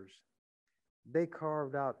fighters. They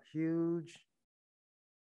carved out huge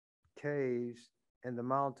caves in the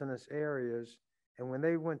mountainous areas, and when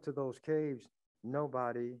they went to those caves,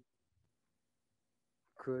 nobody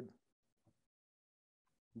could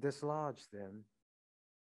dislodge them.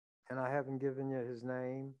 And I haven't given you his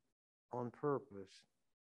name on purpose,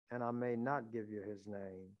 and I may not give you his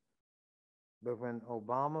name. But when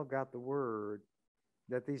Obama got the word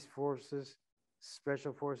that these forces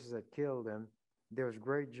special forces that killed him, there was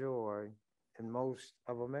great joy in most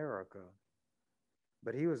of America.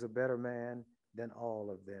 But he was a better man than all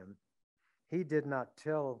of them. He did not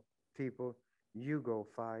tell people, you go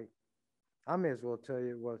fight. I may as well tell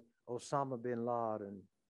you it was Osama bin Laden.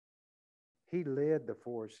 He led the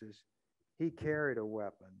forces. He carried a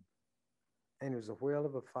weapon. And he was a whale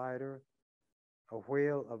of a fighter, a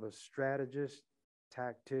whale of a strategist,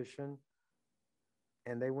 tactician.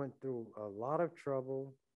 And they went through a lot of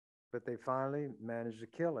trouble, but they finally managed to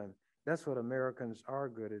kill him. That's what Americans are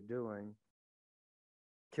good at doing,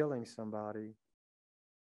 killing somebody.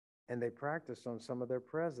 And they practiced on some of their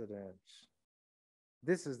presidents.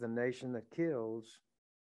 This is the nation that kills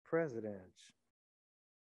presidents.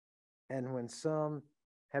 And when some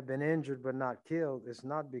have been injured but not killed, it's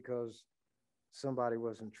not because somebody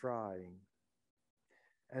wasn't trying.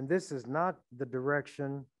 And this is not the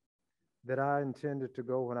direction that I intended to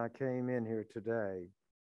go when I came in here today.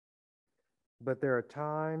 But there are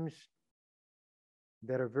times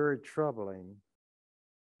that are very troubling.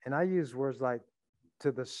 And I use words like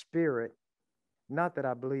to the spirit, not that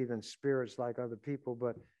I believe in spirits like other people,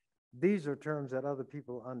 but these are terms that other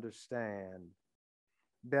people understand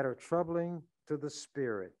that are troubling to the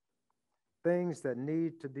spirit, things that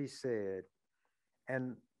need to be said.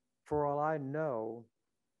 And for all I know,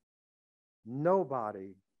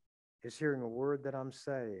 nobody is hearing a word that I'm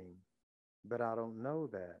saying, but I don't know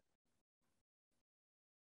that.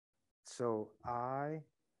 So I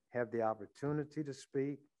have the opportunity to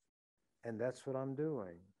speak, and that's what I'm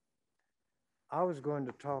doing. I was going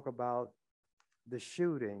to talk about the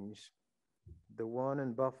shootings, the one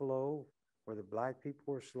in Buffalo where the black people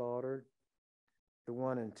were slaughtered, the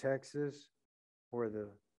one in Texas where the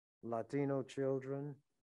Latino children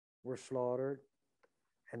were slaughtered.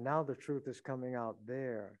 And now the truth is coming out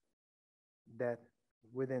there that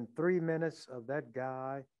within 3 minutes of that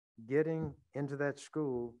guy getting into that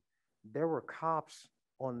school, there were cops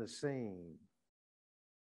on the scene.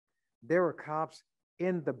 There were cops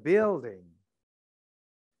in the building.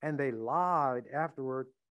 And they lied afterward,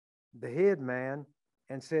 the head man,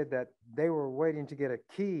 and said that they were waiting to get a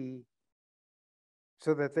key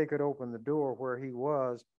so that they could open the door where he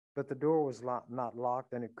was, but the door was not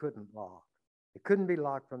locked and it couldn't lock. It couldn't be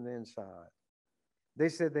locked from the inside. They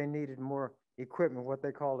said they needed more equipment, what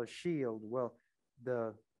they call a shield. Well,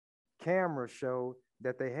 the camera showed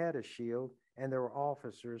that they had a shield and there were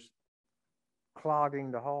officers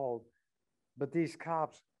clogging the hall. But these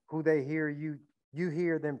cops, who they hear you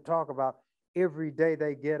hear them talk about every day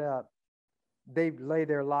they get up, they lay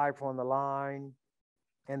their life on the line,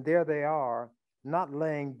 and there they are, not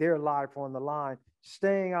laying their life on the line,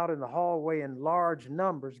 staying out in the hallway in large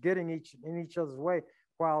numbers, getting in each other's way,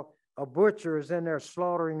 while a butcher is in there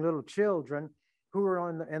slaughtering little children who are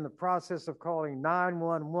in the process of calling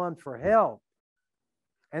 911 for help.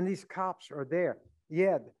 And these cops are there.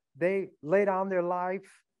 Yeah, they lay down their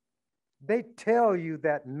life. They tell you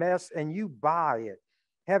that mess and you buy it.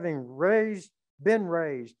 Having been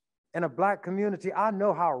raised in a black community, I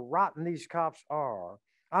know how rotten these cops are.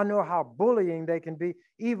 I know how bullying they can be,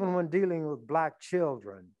 even when dealing with black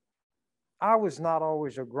children. I was not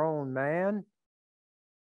always a grown man.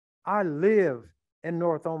 I live in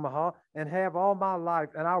North Omaha and have all my life,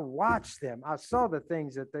 and I watched them. I saw the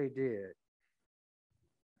things that they did.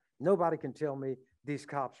 Nobody can tell me these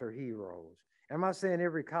cops are heroes. Am I saying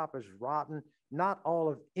every cop is rotten? Not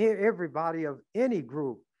everybody of any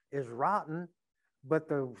group is rotten, but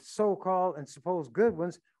the so-called and supposed good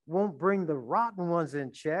ones won't bring the rotten ones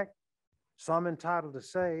in check. So I'm entitled to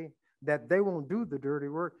say that they won't do the dirty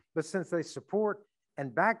work, but since they support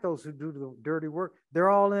and back those who do the dirty work, they're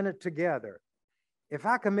all in it together. If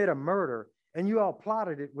I commit a murder and you all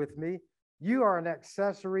plotted it with me, you are an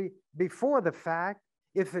accessory before the fact.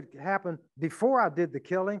 If it happened before I did the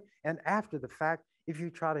killing, and after the fact, if you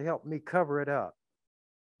try to help me cover it up,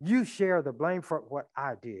 you share the blame for what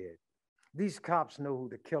I did. These cops know who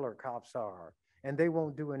the killer cops are, and they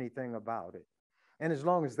won't do anything about it. And as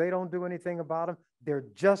long as they don't do anything about them, they're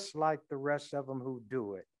just like the rest of them who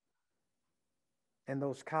do it. And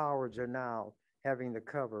those cowards are now having the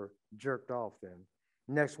cover jerked off them.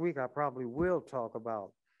 Next week, I probably will talk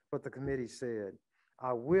about what the committee said.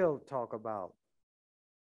 I will talk about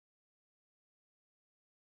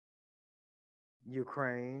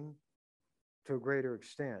Ukraine to a greater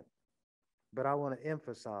extent. But I want to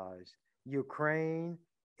emphasize, Ukraine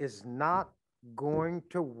is not going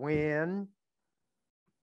to win.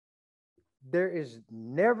 There is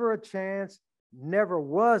never a chance, never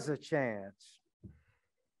was a chance.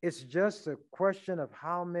 It's just a question of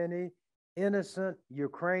how many innocent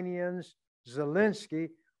Ukrainians Zelensky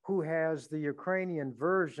who has the Ukrainian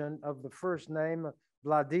version of the first name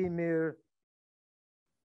Vladimir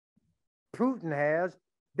Putin has,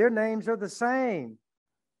 their names are the same,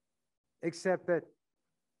 except that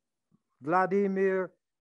Vladimir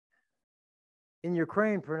in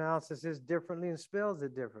Ukraine pronounces it differently and spells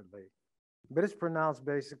it differently, but it's pronounced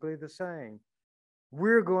basically the same.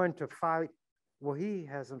 We're going to fight. Well, he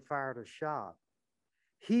hasn't fired a shot.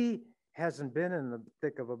 He hasn't been in the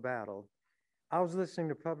thick of a battle. I was listening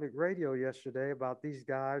to public radio yesterday about these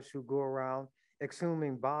guys who go around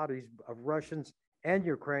exhuming bodies of Russians and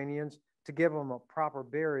Ukrainians to give them a proper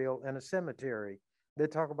burial in a cemetery. They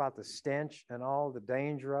talk about the stench and all the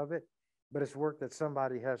danger of it, but it's work that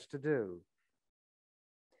somebody has to do.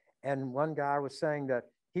 And one guy was saying that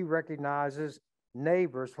he recognizes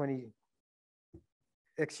neighbors when he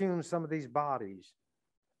exhumes some of these bodies,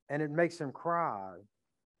 and it makes him cry.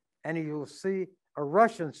 And he will see a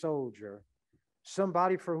Russian soldier,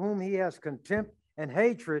 somebody for whom he has contempt and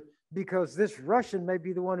hatred because this Russian may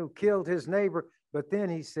be the one who killed his neighbor. But then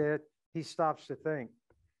he said, he stops to think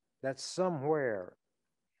that somewhere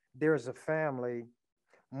there's a family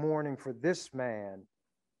mourning for this man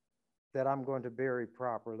that I'm going to bury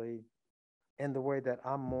properly in the way that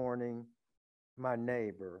I'm mourning my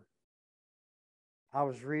neighbor. I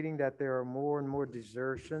was reading that there are more and more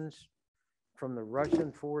desertions from the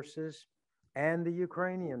Russian forces and the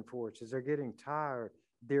Ukrainian forces. They're getting tired.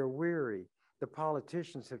 They're weary. The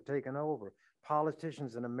politicians have taken over.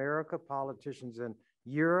 Politicians in America, politicians in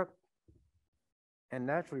Europe, and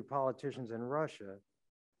naturally politicians in Russia.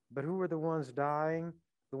 But who are the ones dying?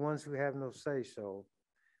 The ones who have no say-so.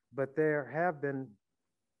 But there have been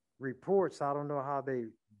reports, I don't know how they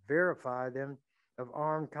verify them, of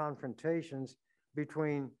armed confrontations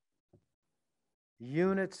between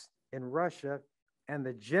units in Russia and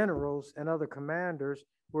the generals and other commanders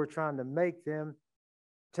who are trying to make them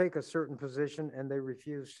take a certain position, and they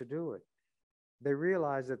refuse to do it. They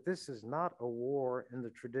realize that this is not a war in the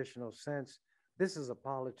traditional sense. This is a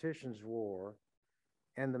politician's war,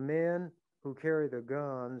 and the men who carry the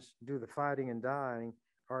guns, do the fighting and dying,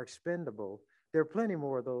 are expendable. There are plenty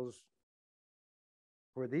more of those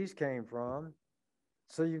where these came from.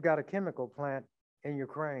 So you've got a chemical plant in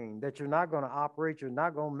Ukraine that you're not going to operate. You're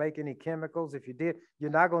not going to make any chemicals. If you did, you're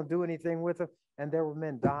not going to do anything with them. And there were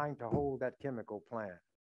men dying to hold that chemical plant.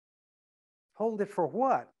 Hold it for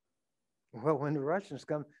what? Well, when the Russians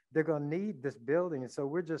come, they're going to need this building. And so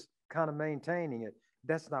we're just kind of maintaining it.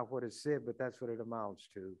 That's not what it said, but that's what it amounts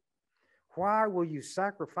to. Why will you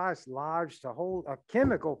sacrifice lives to hold a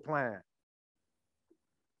chemical plant?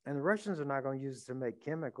 And the Russians are not going to use it to make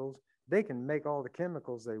chemicals. They can make all the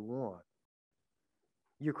chemicals they want.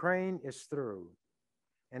 Ukraine is through.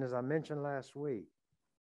 And as I mentioned last week,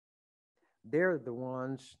 they're the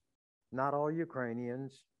ones, not all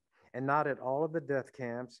Ukrainians, and not at all of the death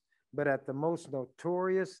camps, but at the most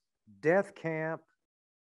notorious death camp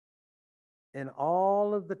in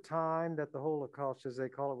all of the time that the Holocaust, as they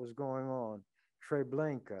call it, was going on,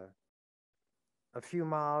 Treblinka, a few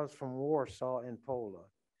miles from Warsaw in Poland.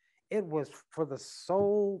 It was for the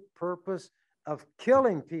sole purpose of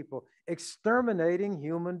killing people, exterminating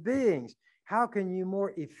human beings. How can you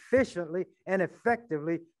more efficiently and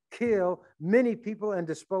effectively kill many people and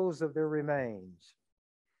dispose of their remains?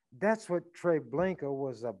 That's what Treblinka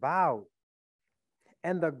was about.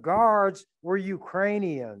 And the guards were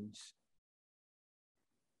Ukrainians.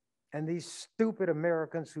 And these stupid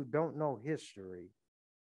Americans who don't know history,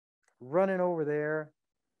 running over there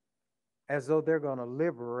as though they're going to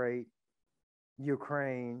liberate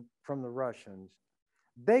Ukraine from the Russians.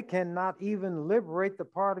 They cannot even liberate the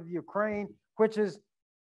part of Ukraine which is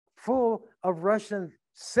full of Russian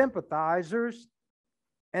sympathizers,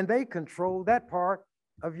 and they control that part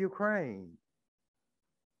of Ukraine.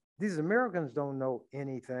 These Americans don't know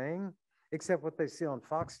anything except what they see on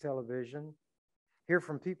Fox television, hear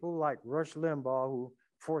from people like Rush Limbaugh, who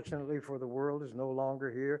fortunately for the world is no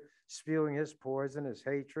longer here, spewing his poison, his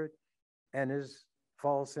hatred, and his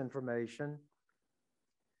false information.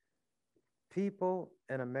 People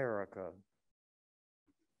in America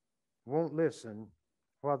won't listen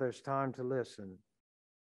while there's time to listen.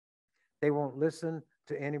 They won't listen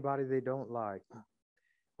to anybody they don't like.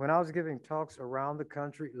 When I was giving talks around the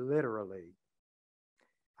country, literally,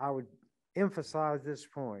 I would emphasize this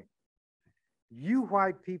point. You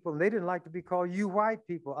white people, and they didn't like to be called you white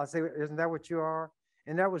people. I say, isn't that what you are?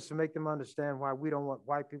 And that was to make them understand why we don't want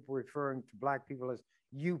white people referring to black people as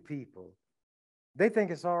you people. They think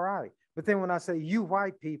it's all right. But then when I say you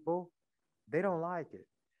white people, they don't like it.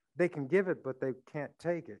 They can give it, but they can't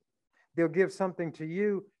take it. They'll give something to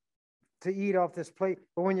you to eat off this plate,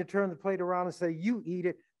 but when you turn the plate around and say you eat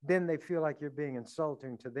it, then they feel like you're being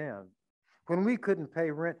insulting to them. When we couldn't pay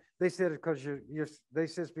rent, they said it's because they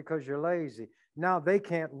said it's because you're lazy. Now they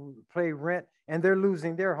can't pay rent and they're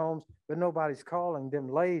losing their homes, but nobody's calling them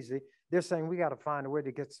lazy. They're saying we got to find a way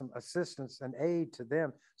to get some assistance and aid to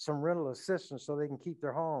them, some rental assistance so they can keep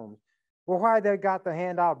their homes. Well, why they got the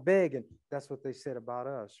hand out begging? That's what they said about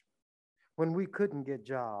us. When we couldn't get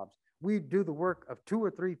jobs, we do the work of 2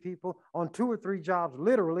 or 3 people on 2 or 3 jobs,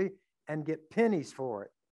 literally, and get pennies for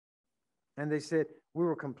it. And they said we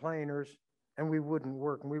were complainers and we wouldn't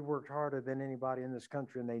work. And we worked harder than anybody in this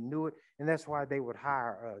country, and they knew it. And that's why they would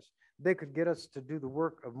hire us. They could get us to do the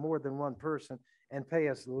work of more than one person and pay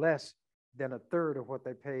us less than a third of what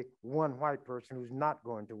they pay one white person who's not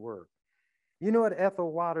going to work. You know what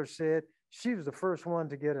Ethel Waters said? She was the first one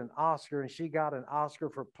to get an Oscar, and she got an Oscar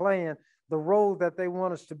for playing the role that they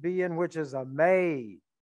want us to be in, which is a maid,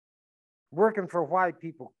 working for white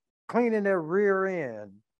people, cleaning their rear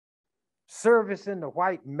end, servicing the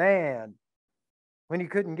white man when he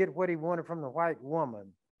couldn't get what he wanted from the white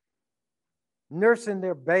woman, nursing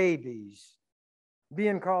their babies,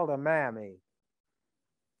 being called a mammy.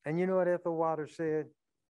 And you know what Ethel Waters said?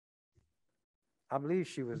 I believe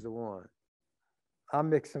she was the one. I'll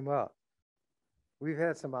mix them up. We've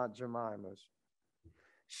had some Aunt Jemimas.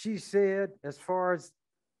 She said, as far as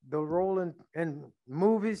the role in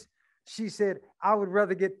movies, she said, I would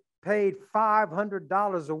rather get paid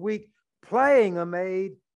 $500 a week playing a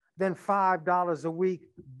maid than $5 a week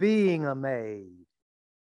being a maid.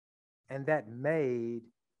 And that made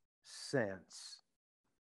sense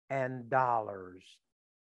and dollars.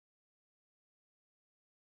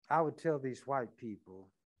 I would tell these white people,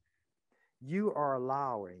 you are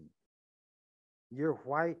allowing your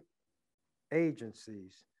white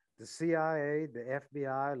agencies, the CIA, the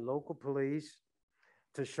FBI, local police,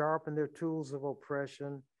 to sharpen their tools of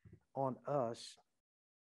oppression on us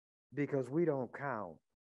because we don't count.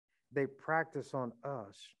 They practice on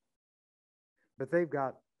us, but they've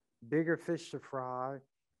got bigger fish to fry,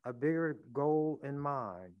 a bigger goal in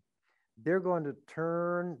mind. They're going to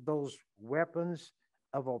turn those weapons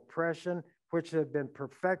of oppression, which have been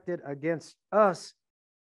perfected against us,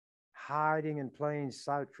 hiding in plain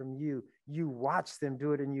sight from you. You watched them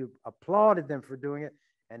do it and you applauded them for doing it,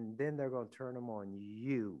 and then they're going to turn them on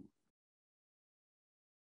you.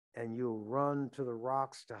 And you'll run to the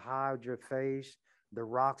rocks to hide your face. The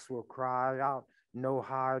rocks will cry out, no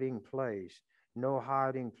hiding place, no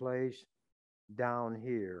hiding place down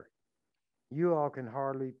here. You all can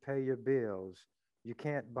hardly pay your bills. You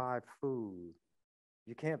can't buy food.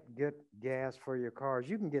 You can't get gas for your cars.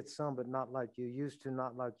 You can get some, but not like you used to,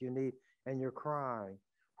 not like you need, and you're crying.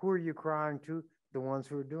 Who are you crying to? The ones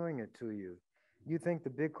who are doing it to you. You think the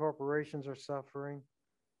big corporations are suffering?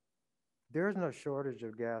 There's no shortage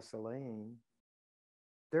of gasoline.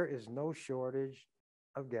 There is no shortage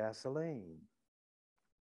of gasoline.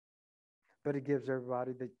 But it gives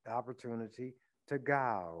everybody the opportunity to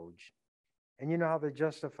gouge. And you know how they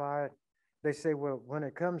justify it? They say, well, when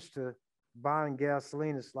it comes to buying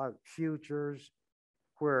gasoline, it's like futures,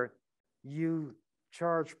 where you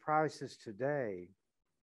charge prices today.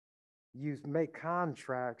 You make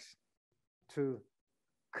contracts to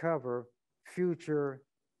cover future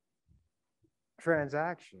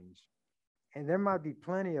transactions. And there might be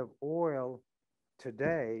plenty of oil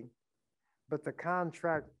today, but the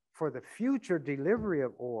contract for the future delivery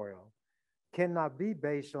of oil cannot be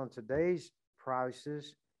based on today's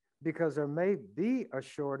prices because there may be a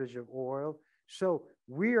shortage of oil. So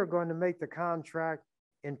we are going to make the contract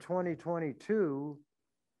in 2022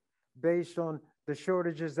 based on the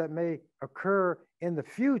shortages that may occur in the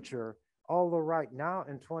future. Although right now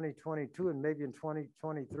in 2022 and maybe in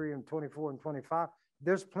 2023 and 24 and 25,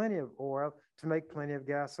 there's plenty of oil to make plenty of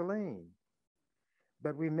gasoline.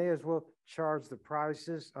 But we may as well charge the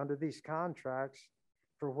prices under these contracts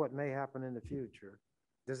for what may happen in the future.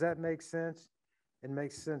 Does that make sense? It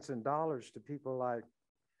makes sense in dollars to people like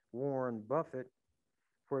Warren Buffett,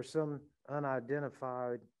 where some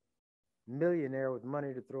unidentified millionaire with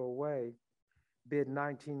money to throw away bid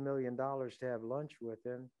 $19 million to have lunch with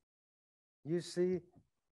him. You see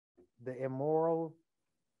the immoral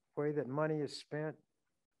way that money is spent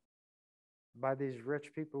by these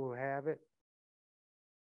rich people who have it.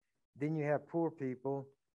 Then you have poor people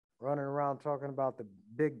running around talking about the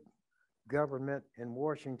big government in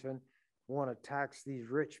Washington want to tax these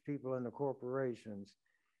rich people and the corporations.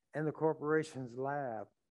 And the corporations laugh.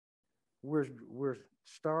 We're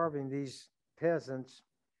starving these peasants,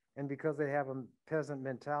 and because they have a peasant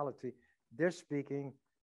mentality, they're speaking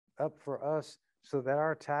up for us so that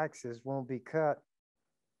our taxes won't be cut,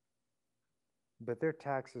 but their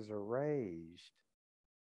taxes are raised.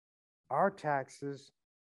 our taxes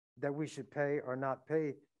that we should pay or not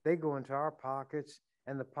pay, they go into our pockets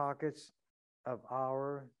and the pockets of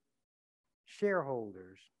our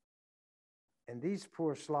shareholders. And these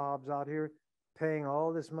poor slobs out here paying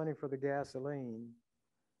all this money for the gasoline,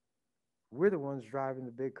 we're the ones driving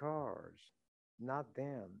the big cars, not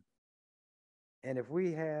them. And if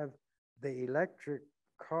we have the electric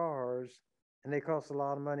cars and they cost a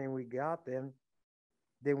lot of money and we got them,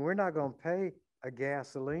 then we're not going to pay a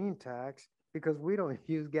gasoline tax because we don't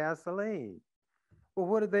use gasoline. Well,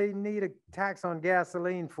 what do they need a tax on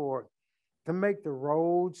gasoline for? To make the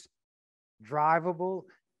roads drivable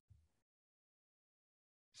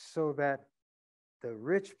so that the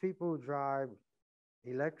rich people who drive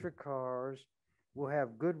electric cars will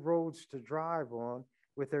have good roads to drive on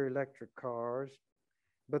with their electric cars.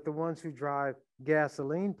 But the ones who drive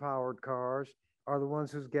gasoline powered cars are the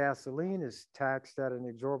ones whose gasoline is taxed at an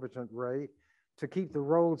exorbitant rate to keep the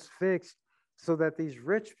roads fixed so that these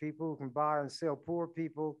rich people who can buy and sell poor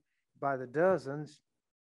people by the dozens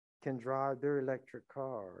can drive their electric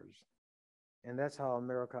cars. And that's how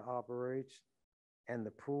America operates. And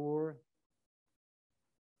the poor,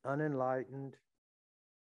 unenlightened,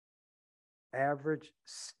 average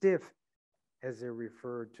stiff, as they're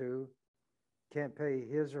referred to, can't pay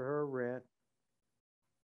his or her rent.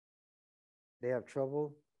 They have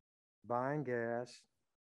trouble buying gas.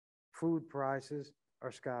 Food prices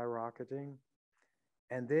are skyrocketing.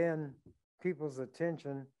 And then people's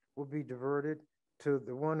attention will be diverted to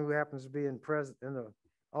the one who happens to be in the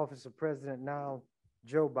office of president now,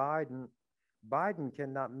 Joe Biden. Biden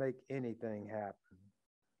cannot make anything happen.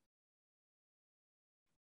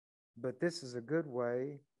 But this is a good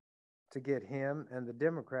way to get him and the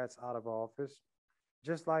Democrats out of office,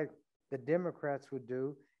 just like the Democrats would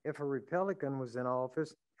do if a Republican was in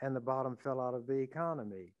office and the bottom fell out of the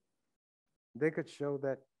economy. They could show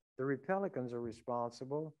that the Republicans are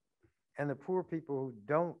responsible and the poor people who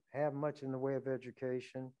don't have much in the way of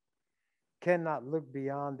education cannot look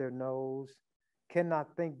beyond their nose,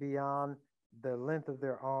 cannot think beyond the length of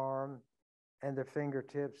their arm and their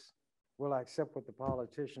fingertips, will accept what the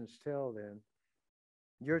politicians tell them.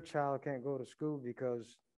 Your child can't go to school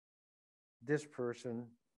because this person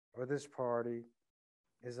or this party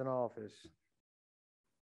is in office.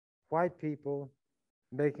 White people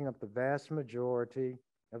making up the vast majority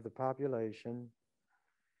of the population.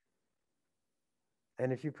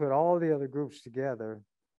 And if you put all the other groups together,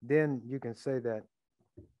 then you can say that,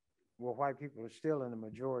 well, white people are still in the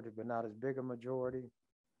majority, but not as big a majority.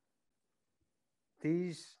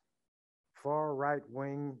 These far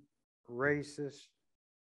right-wing, racist,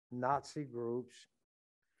 Nazi groups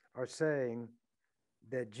are saying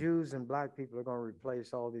that Jews and black people are going to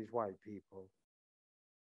replace all these white people.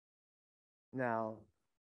 Now,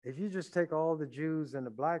 if you just take all the Jews and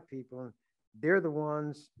the black people, they're the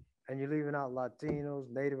ones, and you're leaving out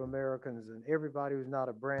Latinos, Native Americans, and everybody who's not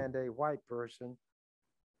a brand A white person,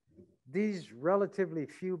 these relatively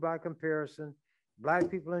few by comparison, black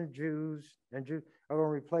people and Jews are going to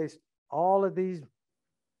replace all of these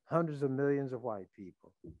hundreds of millions of white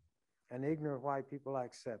people. And ignorant white people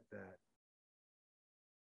accept that.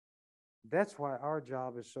 That's why our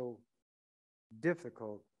job is so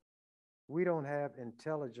difficult. We don't have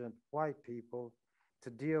intelligent white people to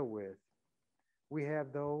deal with. We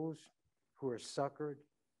have those who are suckered,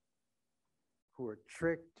 who are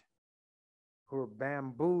tricked, who are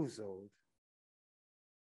bamboozled,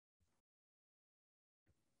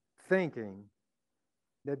 thinking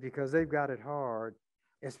that because they've got it hard,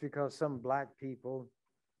 it's because some black people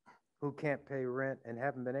who can't pay rent and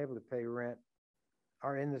haven't been able to pay rent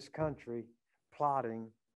are in this country plotting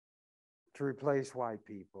to replace white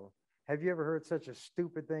people. Have you ever heard such a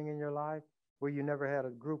stupid thing in your life where you never had a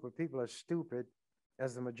group of people as stupid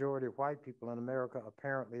as the majority of white people in America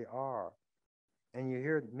apparently are? And you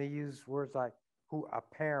hear me use words like who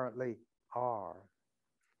apparently are,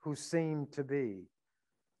 who seem to be.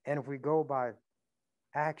 And if we go by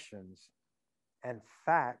actions and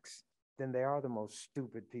facts, then they are the most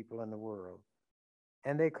stupid people in the world.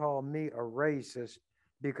 And they call me a racist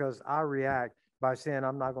because I react by saying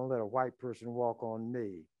I'm not going to let a white person walk on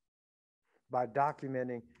me, by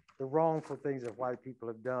documenting the wrongful things that white people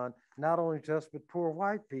have done, not only to us, but poor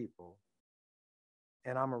white people.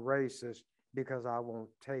 And I'm a racist because I won't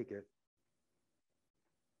take it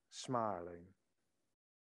smiling.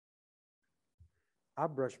 I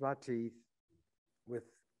brush my teeth with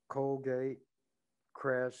Colgate,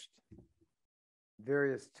 Crest,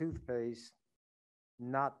 various toothpaste,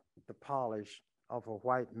 not the polish of a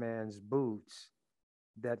white man's boots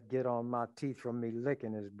that get on my teeth from me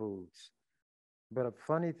licking his boots. But a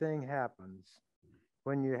funny thing happens.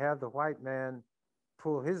 when you have the white man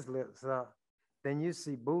pull his lips up, then you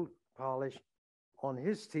see boot polish on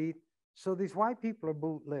his teeth. So these white people are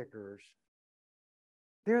bootlickers.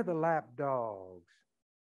 They're the lap dogs.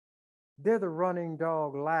 They're the running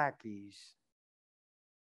dog lackeys.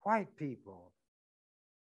 White people.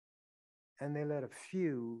 And they let a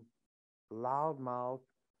few loudmouth,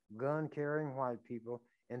 gun-carrying white people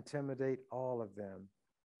intimidate all of them.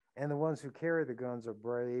 And the ones who carry the guns are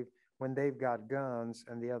brave when they've got guns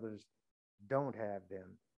and the others don't have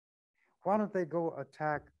them. Why don't they go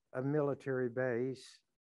attack a military base?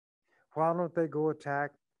 Why don't they go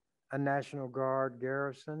attack a National Guard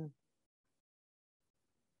garrison?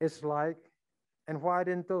 It's like, and why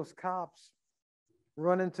didn't those cops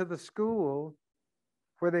run into the school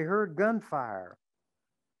where they heard gunfire?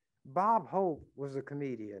 Bob Hope was a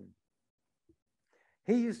comedian.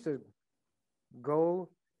 He used to go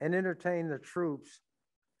and entertain the troops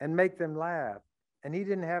and make them laugh, and he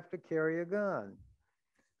didn't have to carry a gun.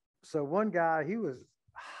 So one guy, he was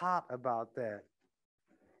hot about that.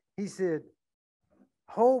 He said,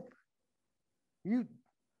 Hope, you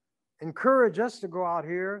encourage us to go out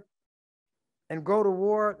here and go to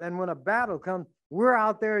war, and when a battle comes, we're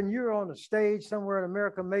out there and you're on a stage somewhere in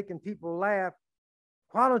America making people laugh.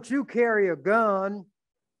 Why don't you carry a gun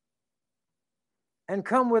and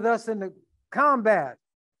come with us in the combat?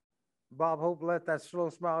 Bob Hope let that slow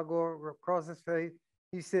smile go across his face.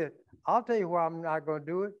 He said, I'll tell you why I'm not going to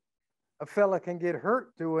do it. A fella can get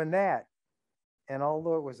hurt doing that. And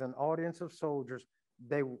although it was an audience of soldiers,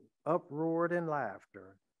 they uproared in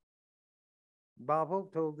laughter. Bob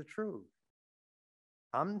Hope told the truth.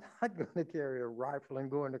 I'm not going to carry a rifle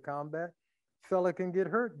and go into combat. A fella can get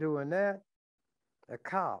hurt doing that. A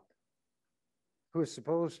cop who is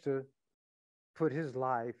supposed to put his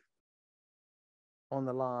life on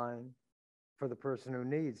the line for the person who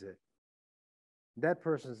needs it. That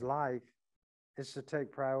person's life is to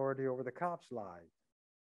take priority over the cop's life.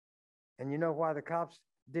 And you know why the cops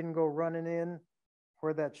didn't go running in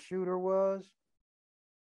where that shooter was?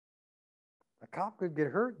 A cop could get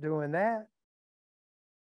hurt doing that.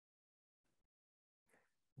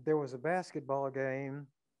 There was a basketball game,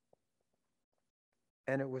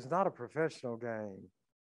 and it was not a professional game.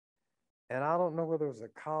 And I don't know whether it was a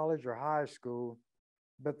college or high school,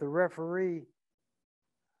 but the referee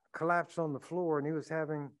collapsed on the floor and he was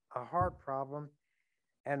having a heart problem.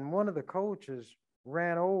 And one of the coaches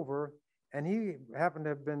ran over, and he happened to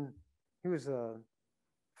have been, he was a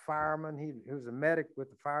fireman, he was a medic with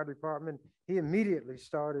the fire department. He immediately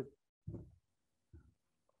started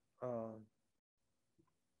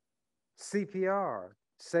CPR,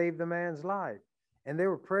 saved the man's life. And they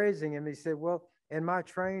were praising him. He said, well, in my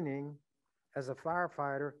training as a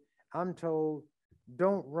firefighter, I'm told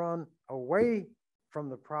don't run away from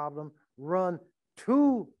the problem, run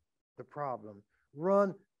to the problem,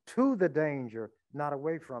 run to the danger, not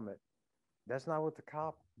away from it. That's not what the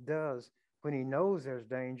cop does when he knows there's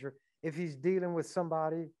danger. If he's dealing with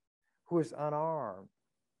somebody who is unarmed,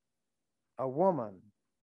 a woman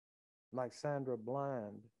like Sandra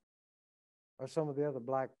Bland, or some of the other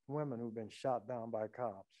black women who've been shot down by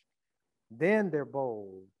cops, then they're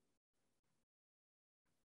bold.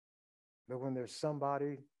 But when there's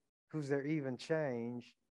somebody who's their even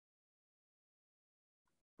change,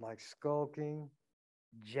 like skulking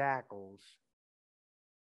jackals,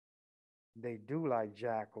 they do like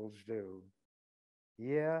jackals do.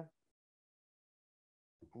 Yeah,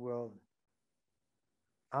 well,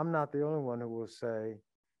 I'm not the only one who will say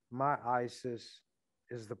my ISIS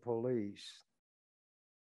is the police.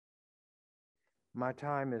 My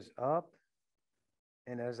time is up,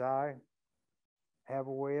 and as I have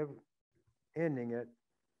a way of ending it,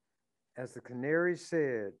 as the canary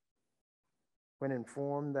said, when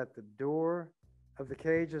informed that the door of the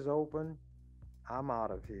cage is open, I'm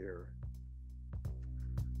out of here.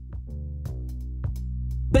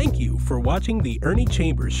 Thank you for watching The Ernie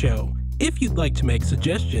Chambers Show. If you'd like to make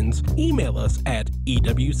suggestions, email us at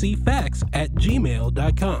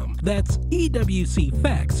ewcfacts@gmail.com. That's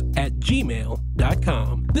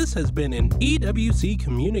ewcfacts@gmail.com. This has been an EWC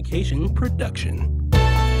Communication production.